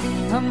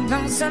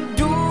hanggang sa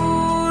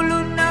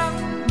dulo ng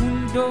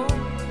mundo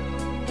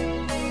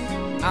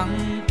ang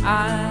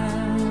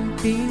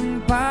ating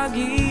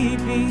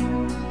pag-ibig,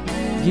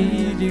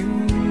 giliw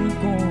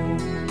ko.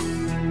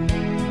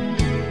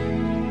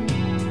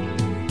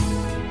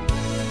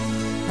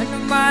 Ano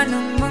man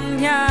ang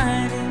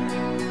mangyari,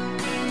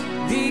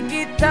 di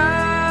kita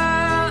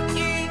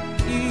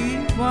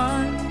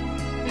iiwan.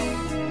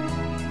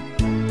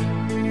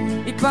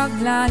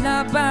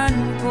 Ipaglalaban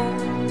ko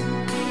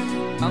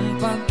ang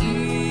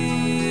pag-ibig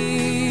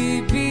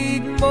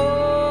mo.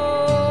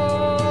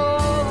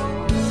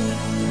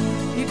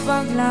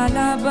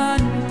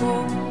 Ipaglalaban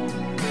ko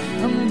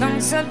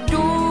hanggang sa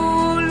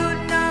dulo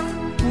ng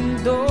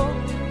mundo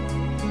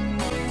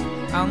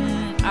ang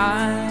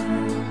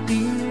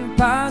ating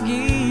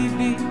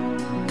pag-ibig,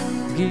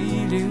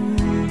 giliw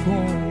ko.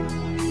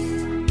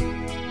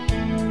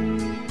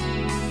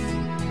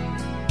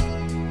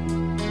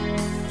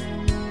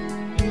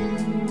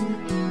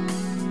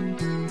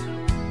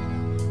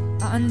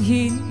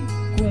 aanhin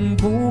kong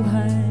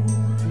buhay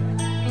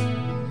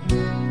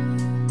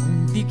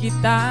kung di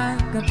kita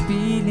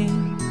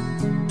kapiling.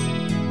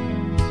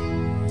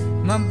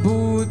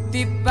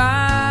 Mabuti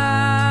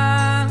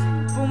pa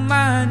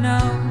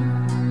pumanaw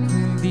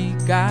kung di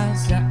ka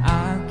sa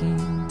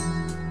akin.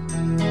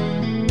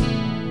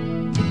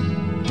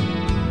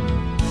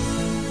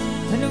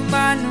 Ano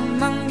man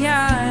ang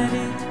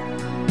mangyari,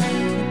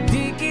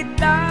 hindi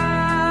kita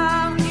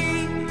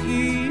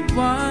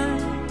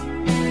iiwan.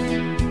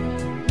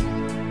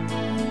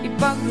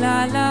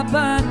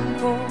 Ipaglalaban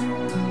ko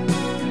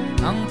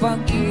ang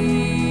pag-ibig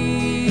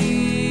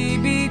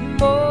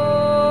mo.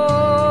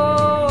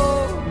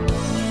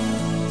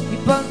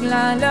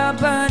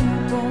 Ipaglalaban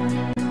ko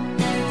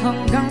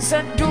hanggang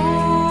sa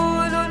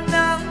dulo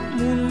ng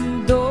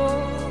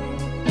mundo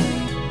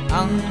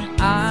ang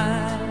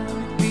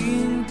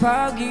ating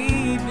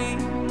pag-ibig,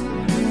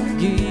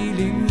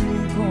 giliw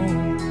ko.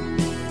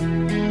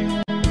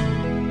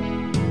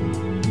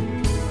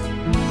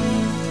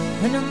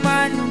 Ano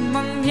man ang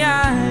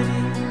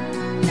mangyari,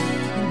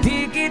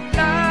 hindi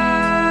kita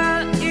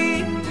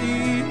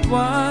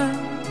iiwan.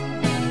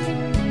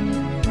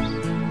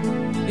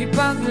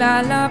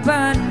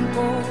 Ipaglalaban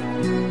ko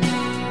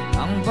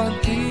ang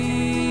pag-ibig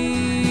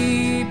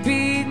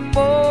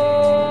mo.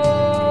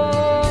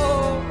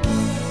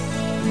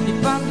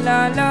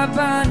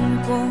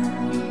 Ipaglalaban ko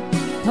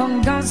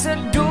hanggang sa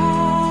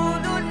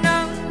dulo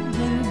ng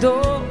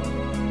mundo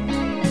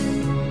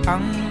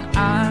ang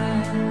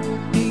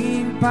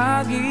ating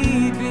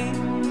pag-ibig,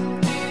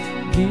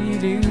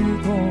 giliw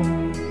ko.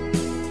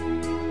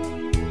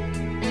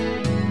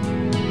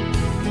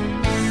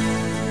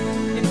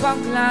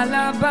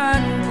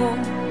 Ipaglalaban ko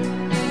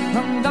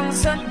hanggang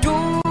sa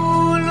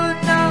dulo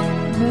ng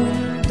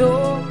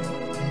mundo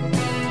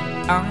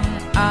ang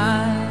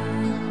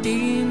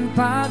ating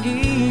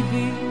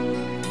pag-ibig,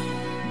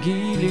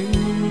 giliw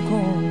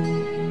ko.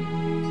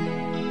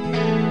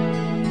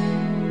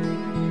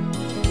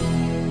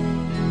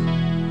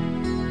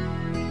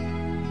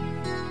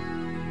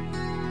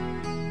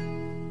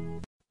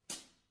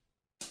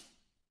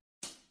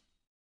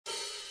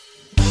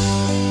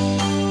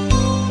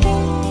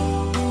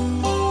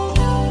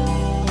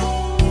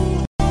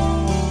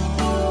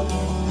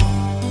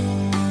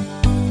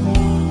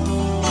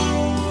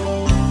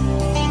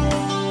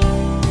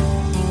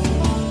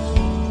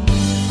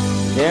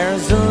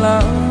 There's a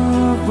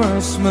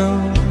lover's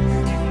moon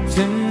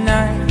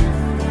tonight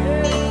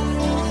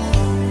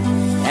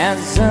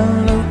as I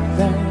look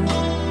back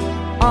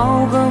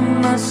over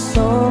my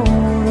soul.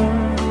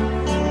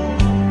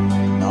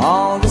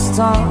 All the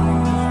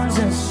stars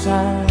are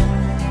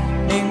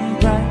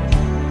shining bright,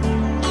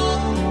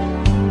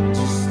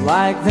 just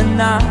like the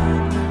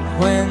night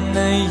when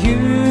I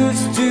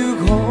used to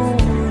hold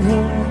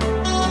her.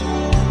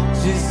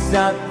 She's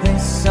out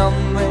there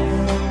somewhere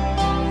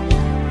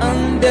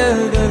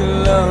under the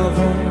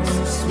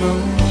lover's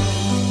moon.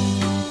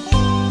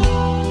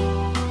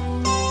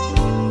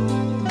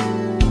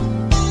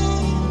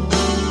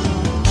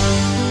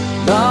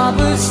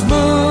 Lover's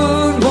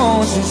moon,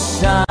 won't you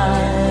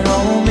shine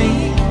on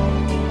me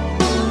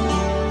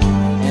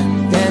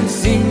and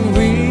dancing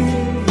with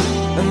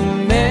the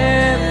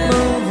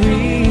memories.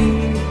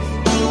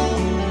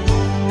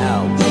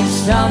 I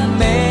wish I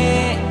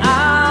may,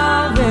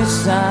 I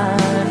wish I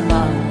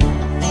might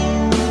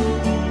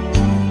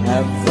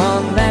have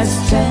one last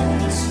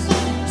chance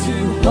to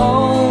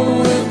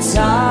hold it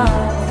tight,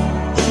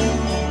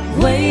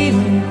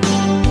 waiting.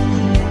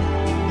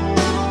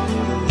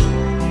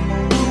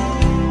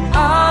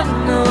 I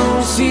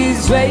know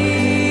she's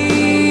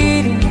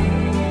waiting.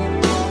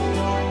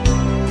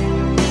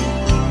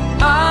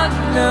 I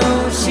know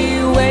she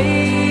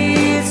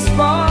waits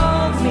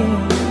for me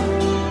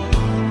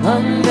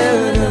under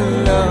the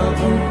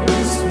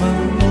lover's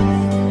moon.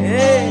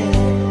 Hey.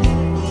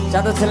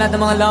 Shoutout sa lahat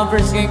ng mga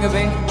lovers ngayong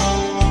gabi.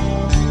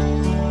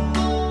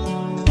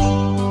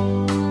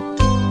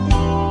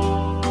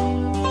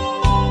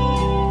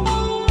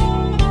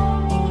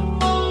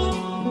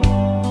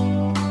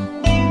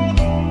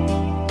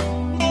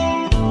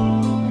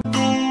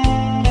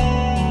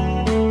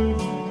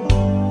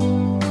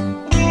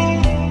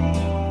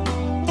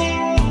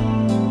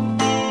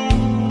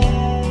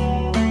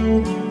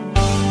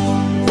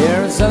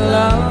 There's a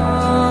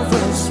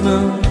lover's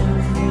moon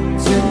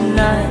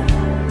tonight,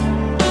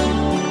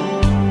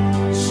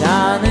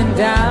 shining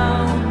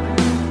down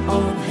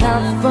on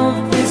half of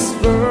this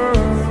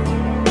world.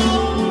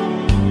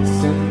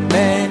 So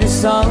many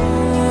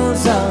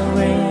souls are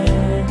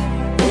in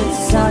its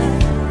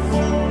sight.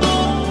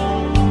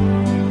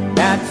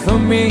 That for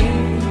me,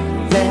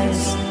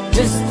 there's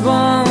just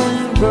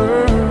one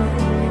girl,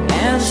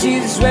 and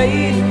she's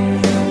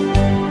waiting.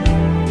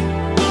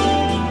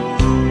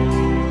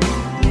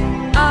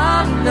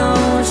 I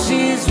know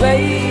she's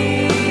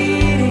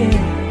waiting.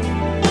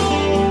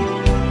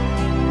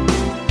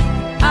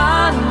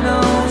 I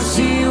know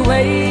she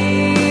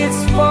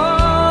waits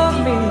for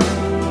me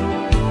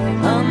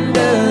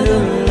under the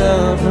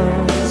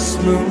lover's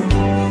moon.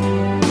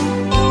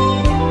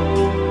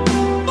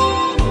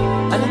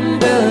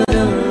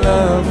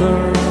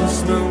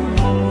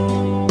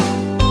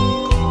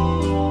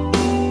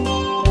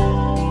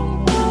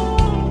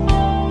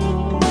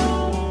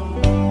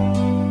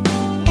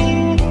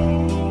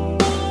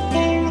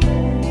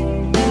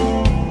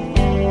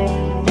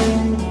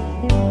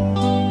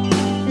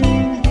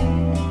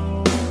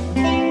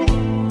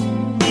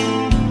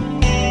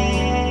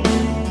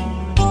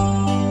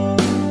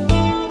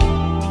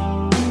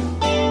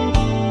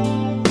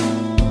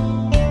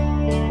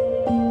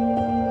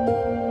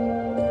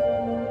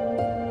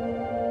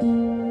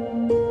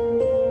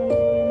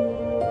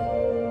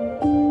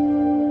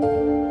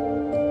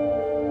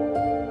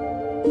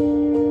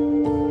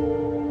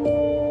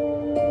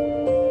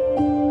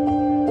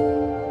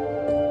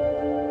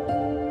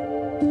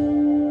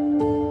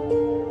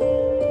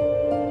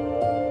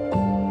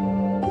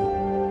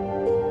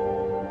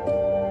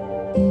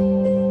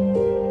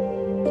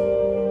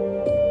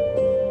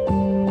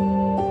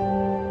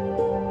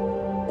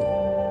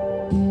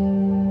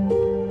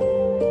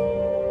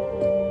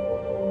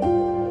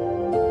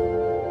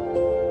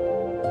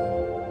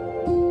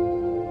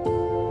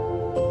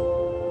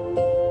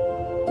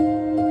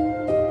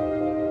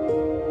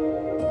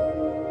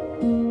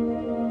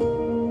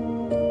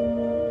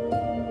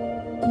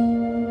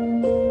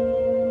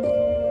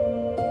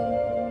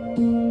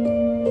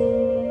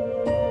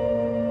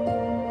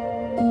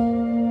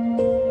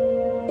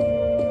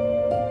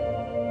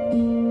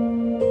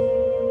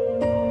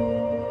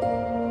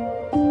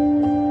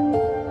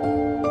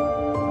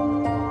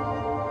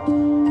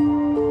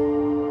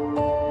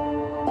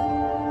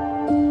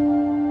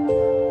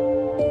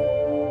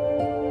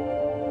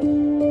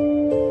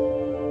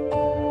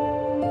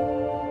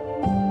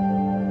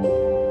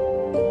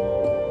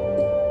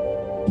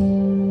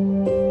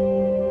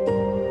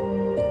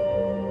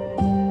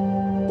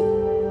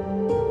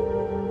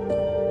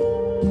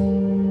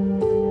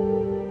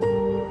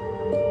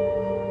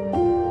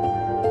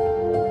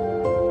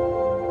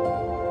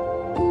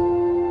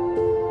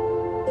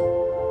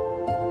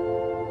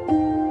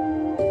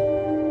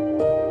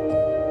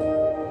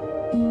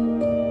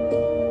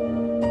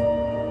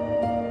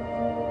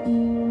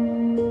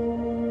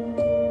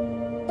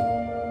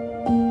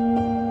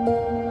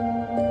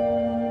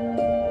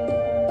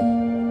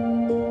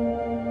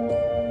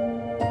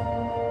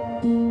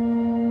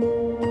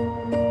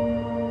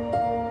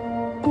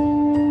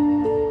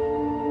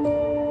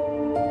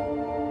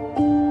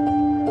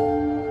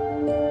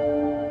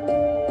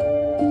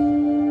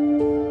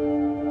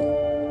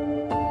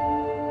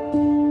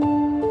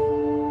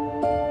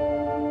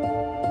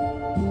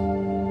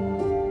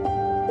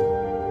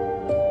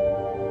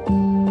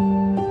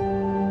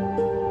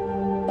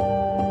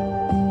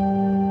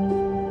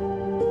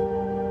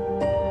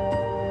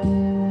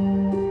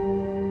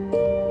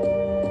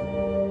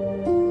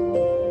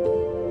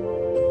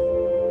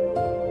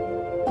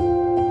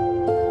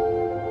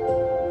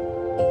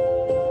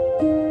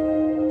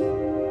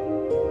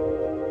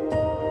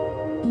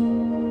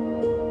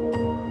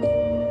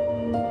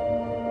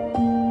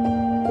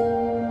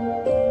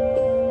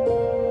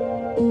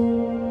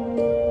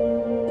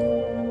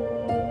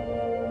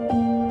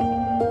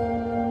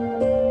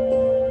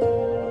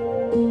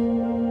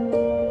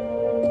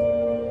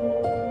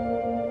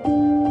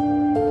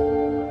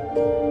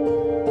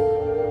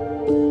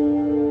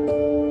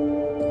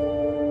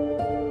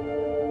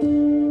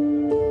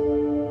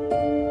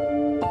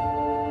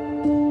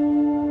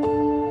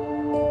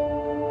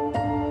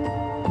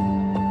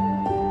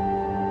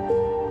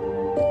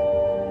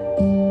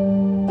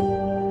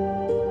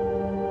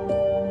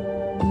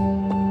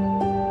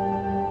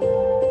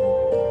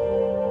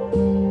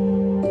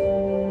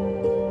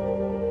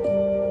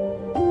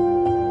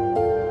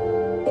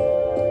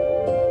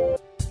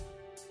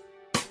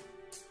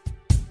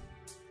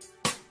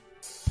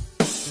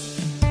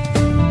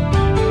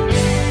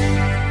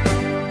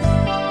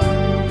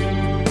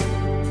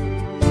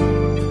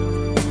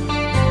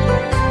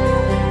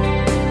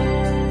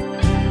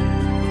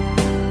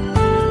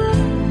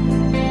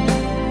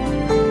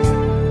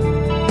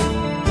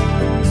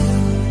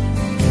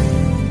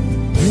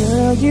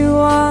 Well, you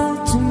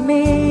are to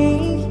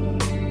me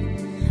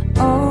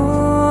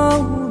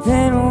all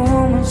that a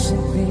woman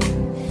should be,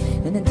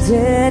 and I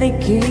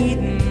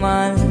dedicate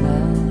my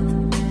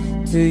life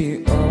to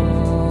you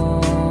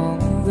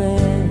always.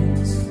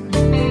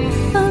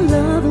 A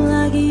love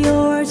like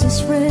yours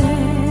is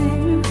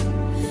rare.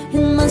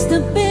 It must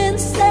have been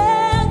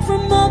sent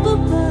from up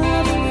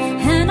above,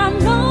 and I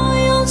know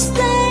you'll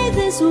stay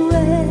this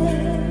way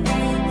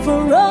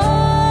for always.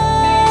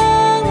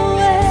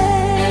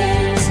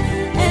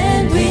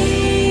 And we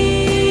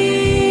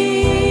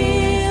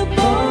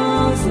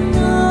both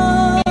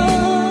know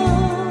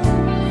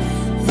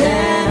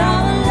that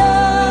our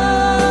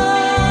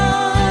love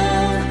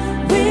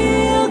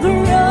will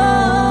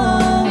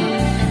grow,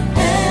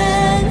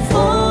 and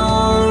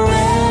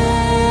forever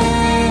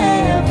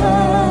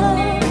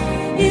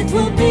it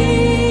will be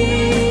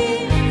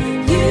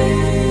you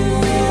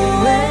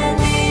and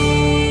me.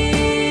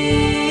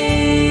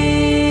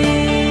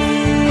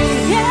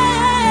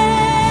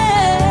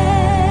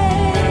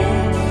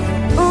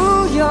 Yeah.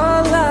 Ooh,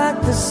 you're like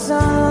the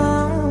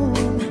sun,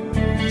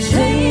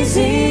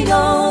 Chasing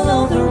all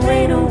of the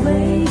rain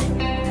away.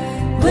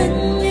 When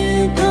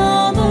you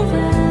come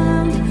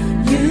around,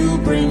 you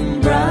bring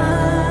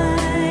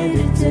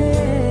brighter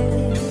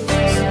days.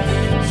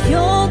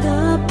 You're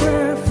the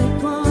perfect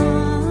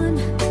one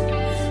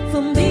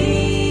for me,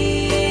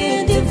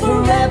 and you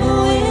forever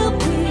will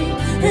be.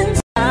 And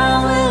I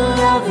will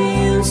love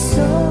you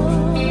so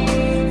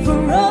for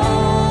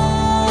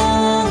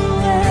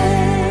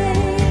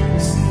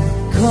always.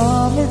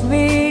 come with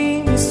me,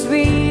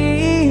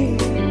 sweet.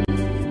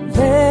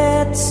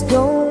 Let's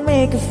go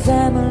make a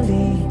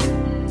family.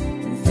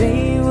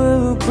 They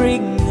will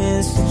bring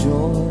us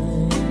joy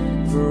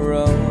for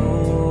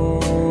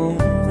always.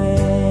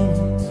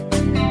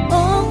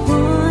 Oh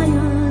boy,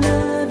 I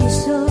love you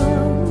so.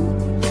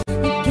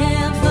 I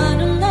can't find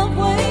enough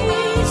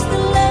ways to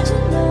let you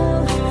know,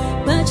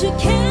 but you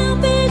can't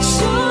be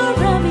sure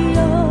I'm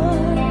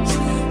yours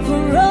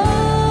for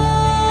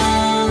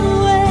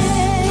always.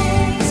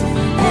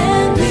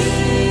 And we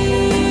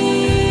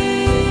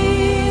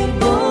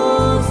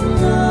both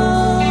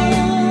know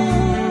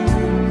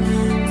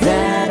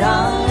that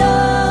our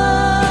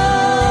love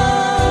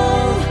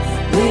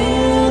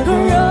will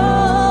grow,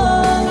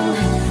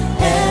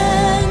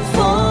 and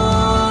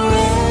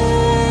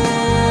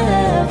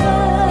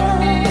forever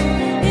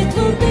it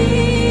will be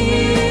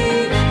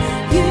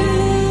you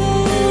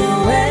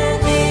and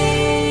me.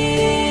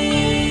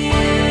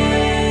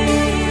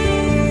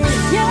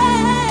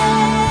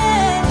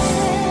 Yeah.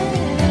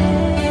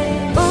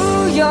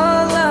 Ooh,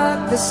 you're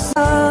like the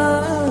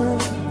sun,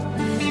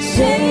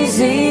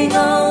 chasing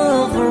all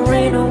of the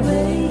rain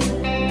away.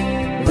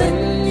 When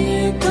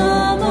you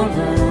come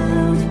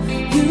around,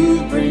 you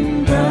bring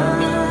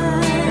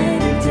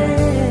brighter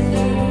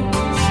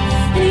days.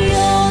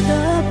 You're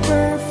the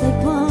perfect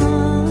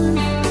one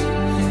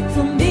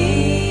for me,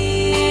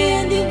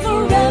 and you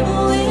forever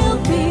will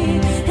be.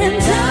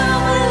 And I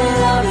will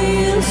love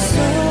you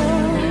so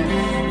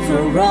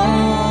for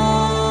always.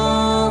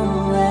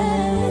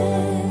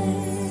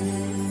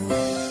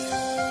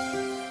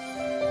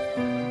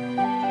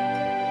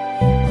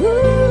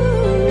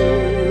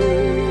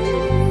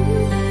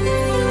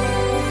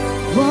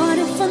 What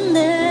if I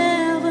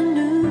never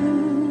knew?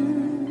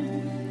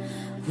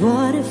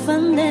 What if I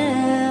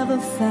never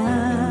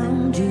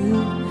found you?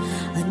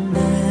 I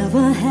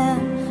never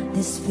had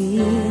this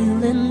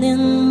feeling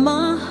in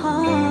my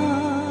heart.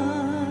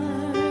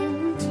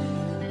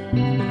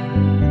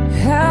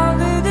 How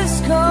did this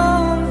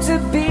come to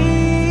be?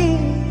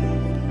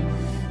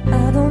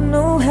 I don't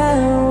know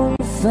how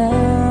you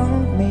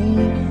found me,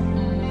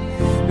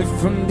 but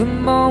from the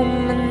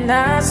moment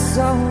I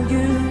saw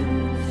you,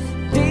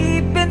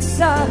 deep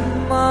inside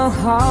my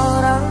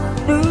heart I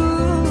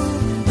knew,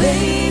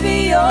 baby,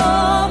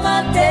 you're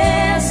my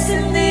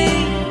destiny.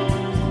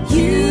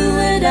 You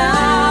and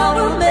I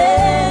were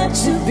meant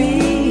to be.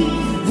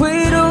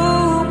 With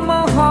all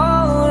my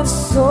heart and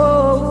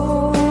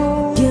soul,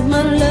 Give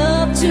my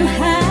love to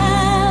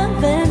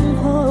heaven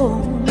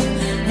home,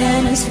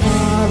 and as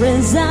far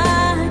as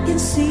I can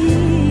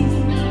see,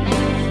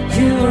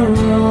 you were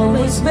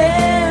always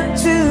meant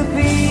to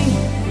be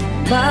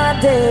my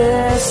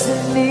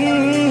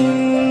destiny.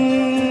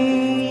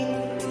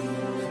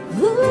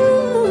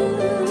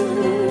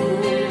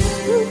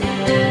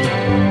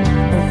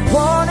 I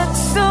wanted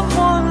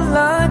someone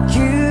like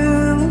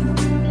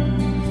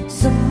you,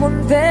 someone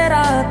that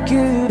I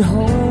could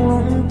hold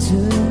on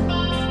to,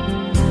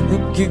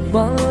 and give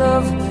my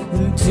love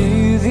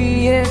until the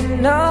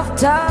end of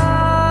time.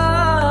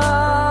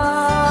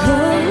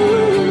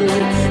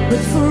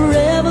 but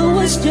forever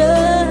was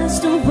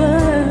just a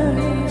word,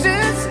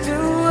 Just a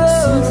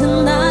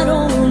something I'd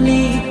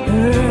only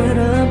heard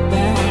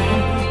about.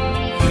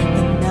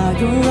 And now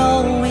you're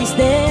always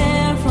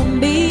there for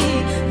me.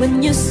 When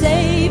you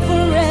say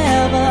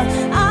forever,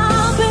 I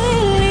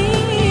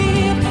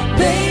believe,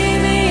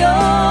 baby,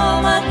 you're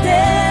my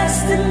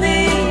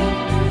destiny.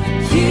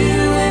 You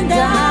and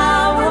I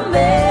were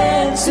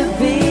meant to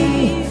be.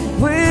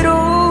 with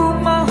all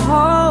my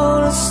heart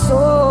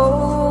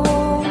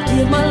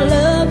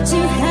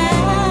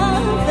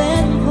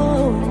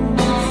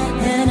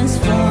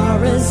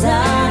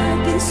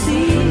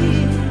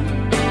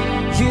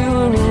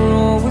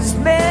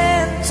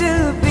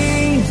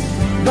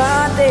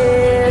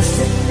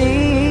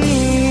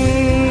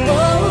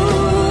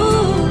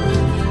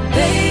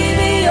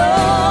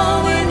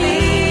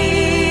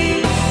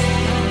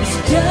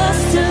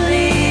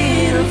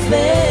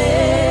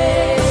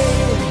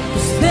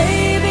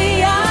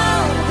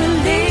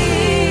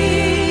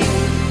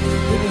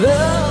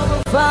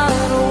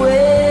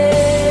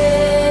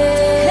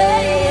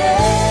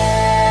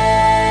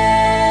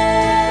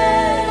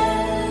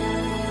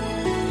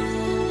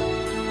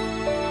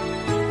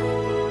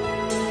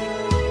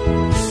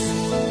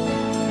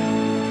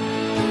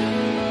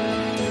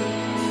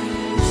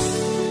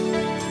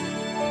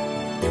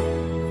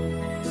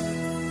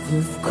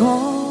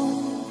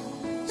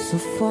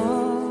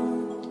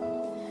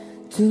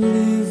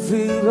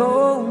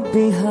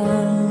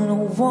behind, I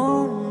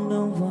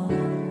wonder why.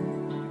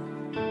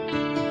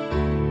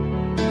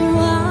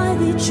 Why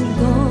did you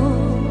go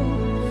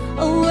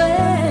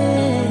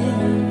away?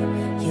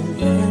 You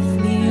left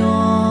me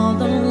all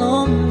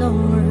alone, no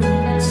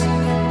words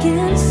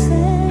can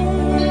say.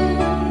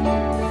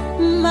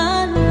 My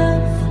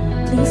love,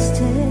 please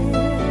stay.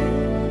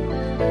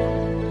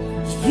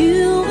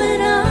 You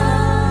and I,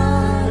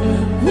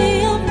 we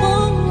have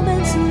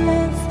moments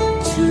left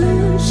to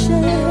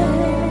share.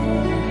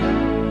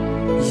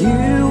 You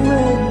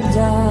and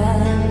I,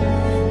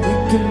 we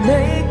can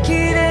make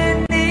it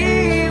anywhere.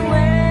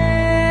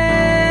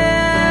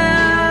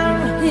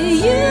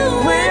 You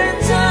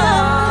and I,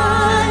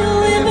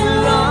 we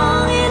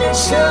belong in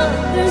each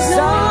other's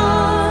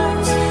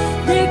arms.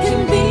 There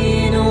can be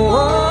no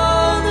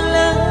other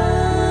love.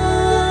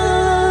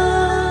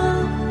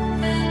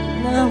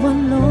 Now I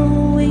know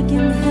we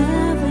can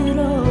have it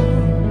all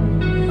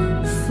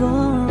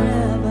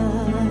forever.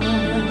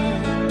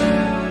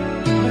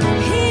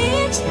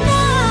 Each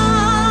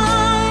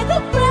night I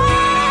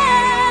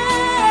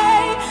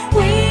pray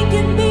we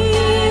can be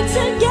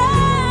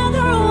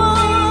together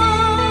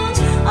once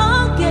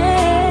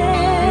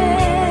again.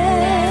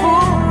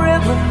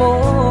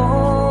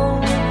 Forevermore,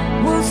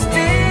 we'll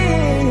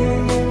stay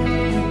in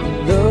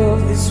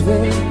love this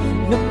way,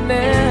 no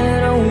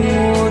matter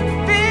what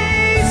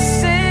they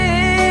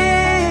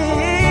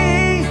say,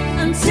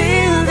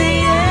 until the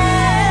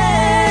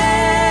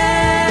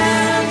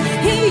end.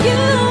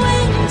 You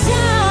and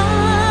I,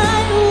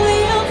 we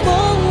have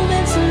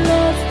moments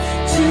left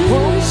to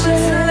Moments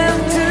share.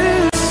 left to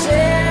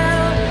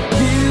share.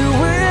 You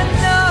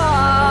and I,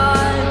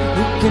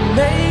 we can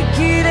make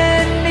it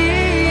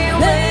anywhere.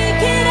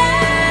 Make it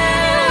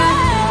anywhere.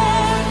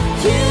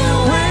 You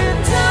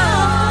and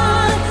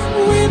I,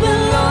 we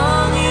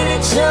belong in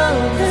each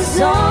other's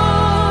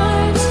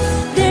arms.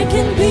 There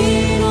can be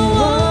no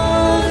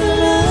other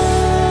love.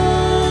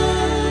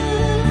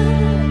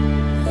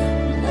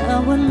 Now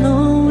I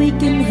know we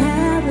can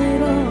have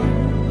it all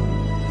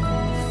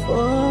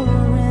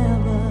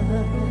forever.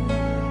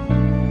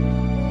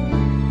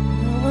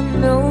 I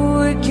know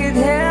we could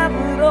have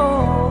it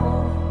all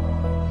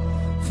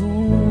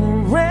forever.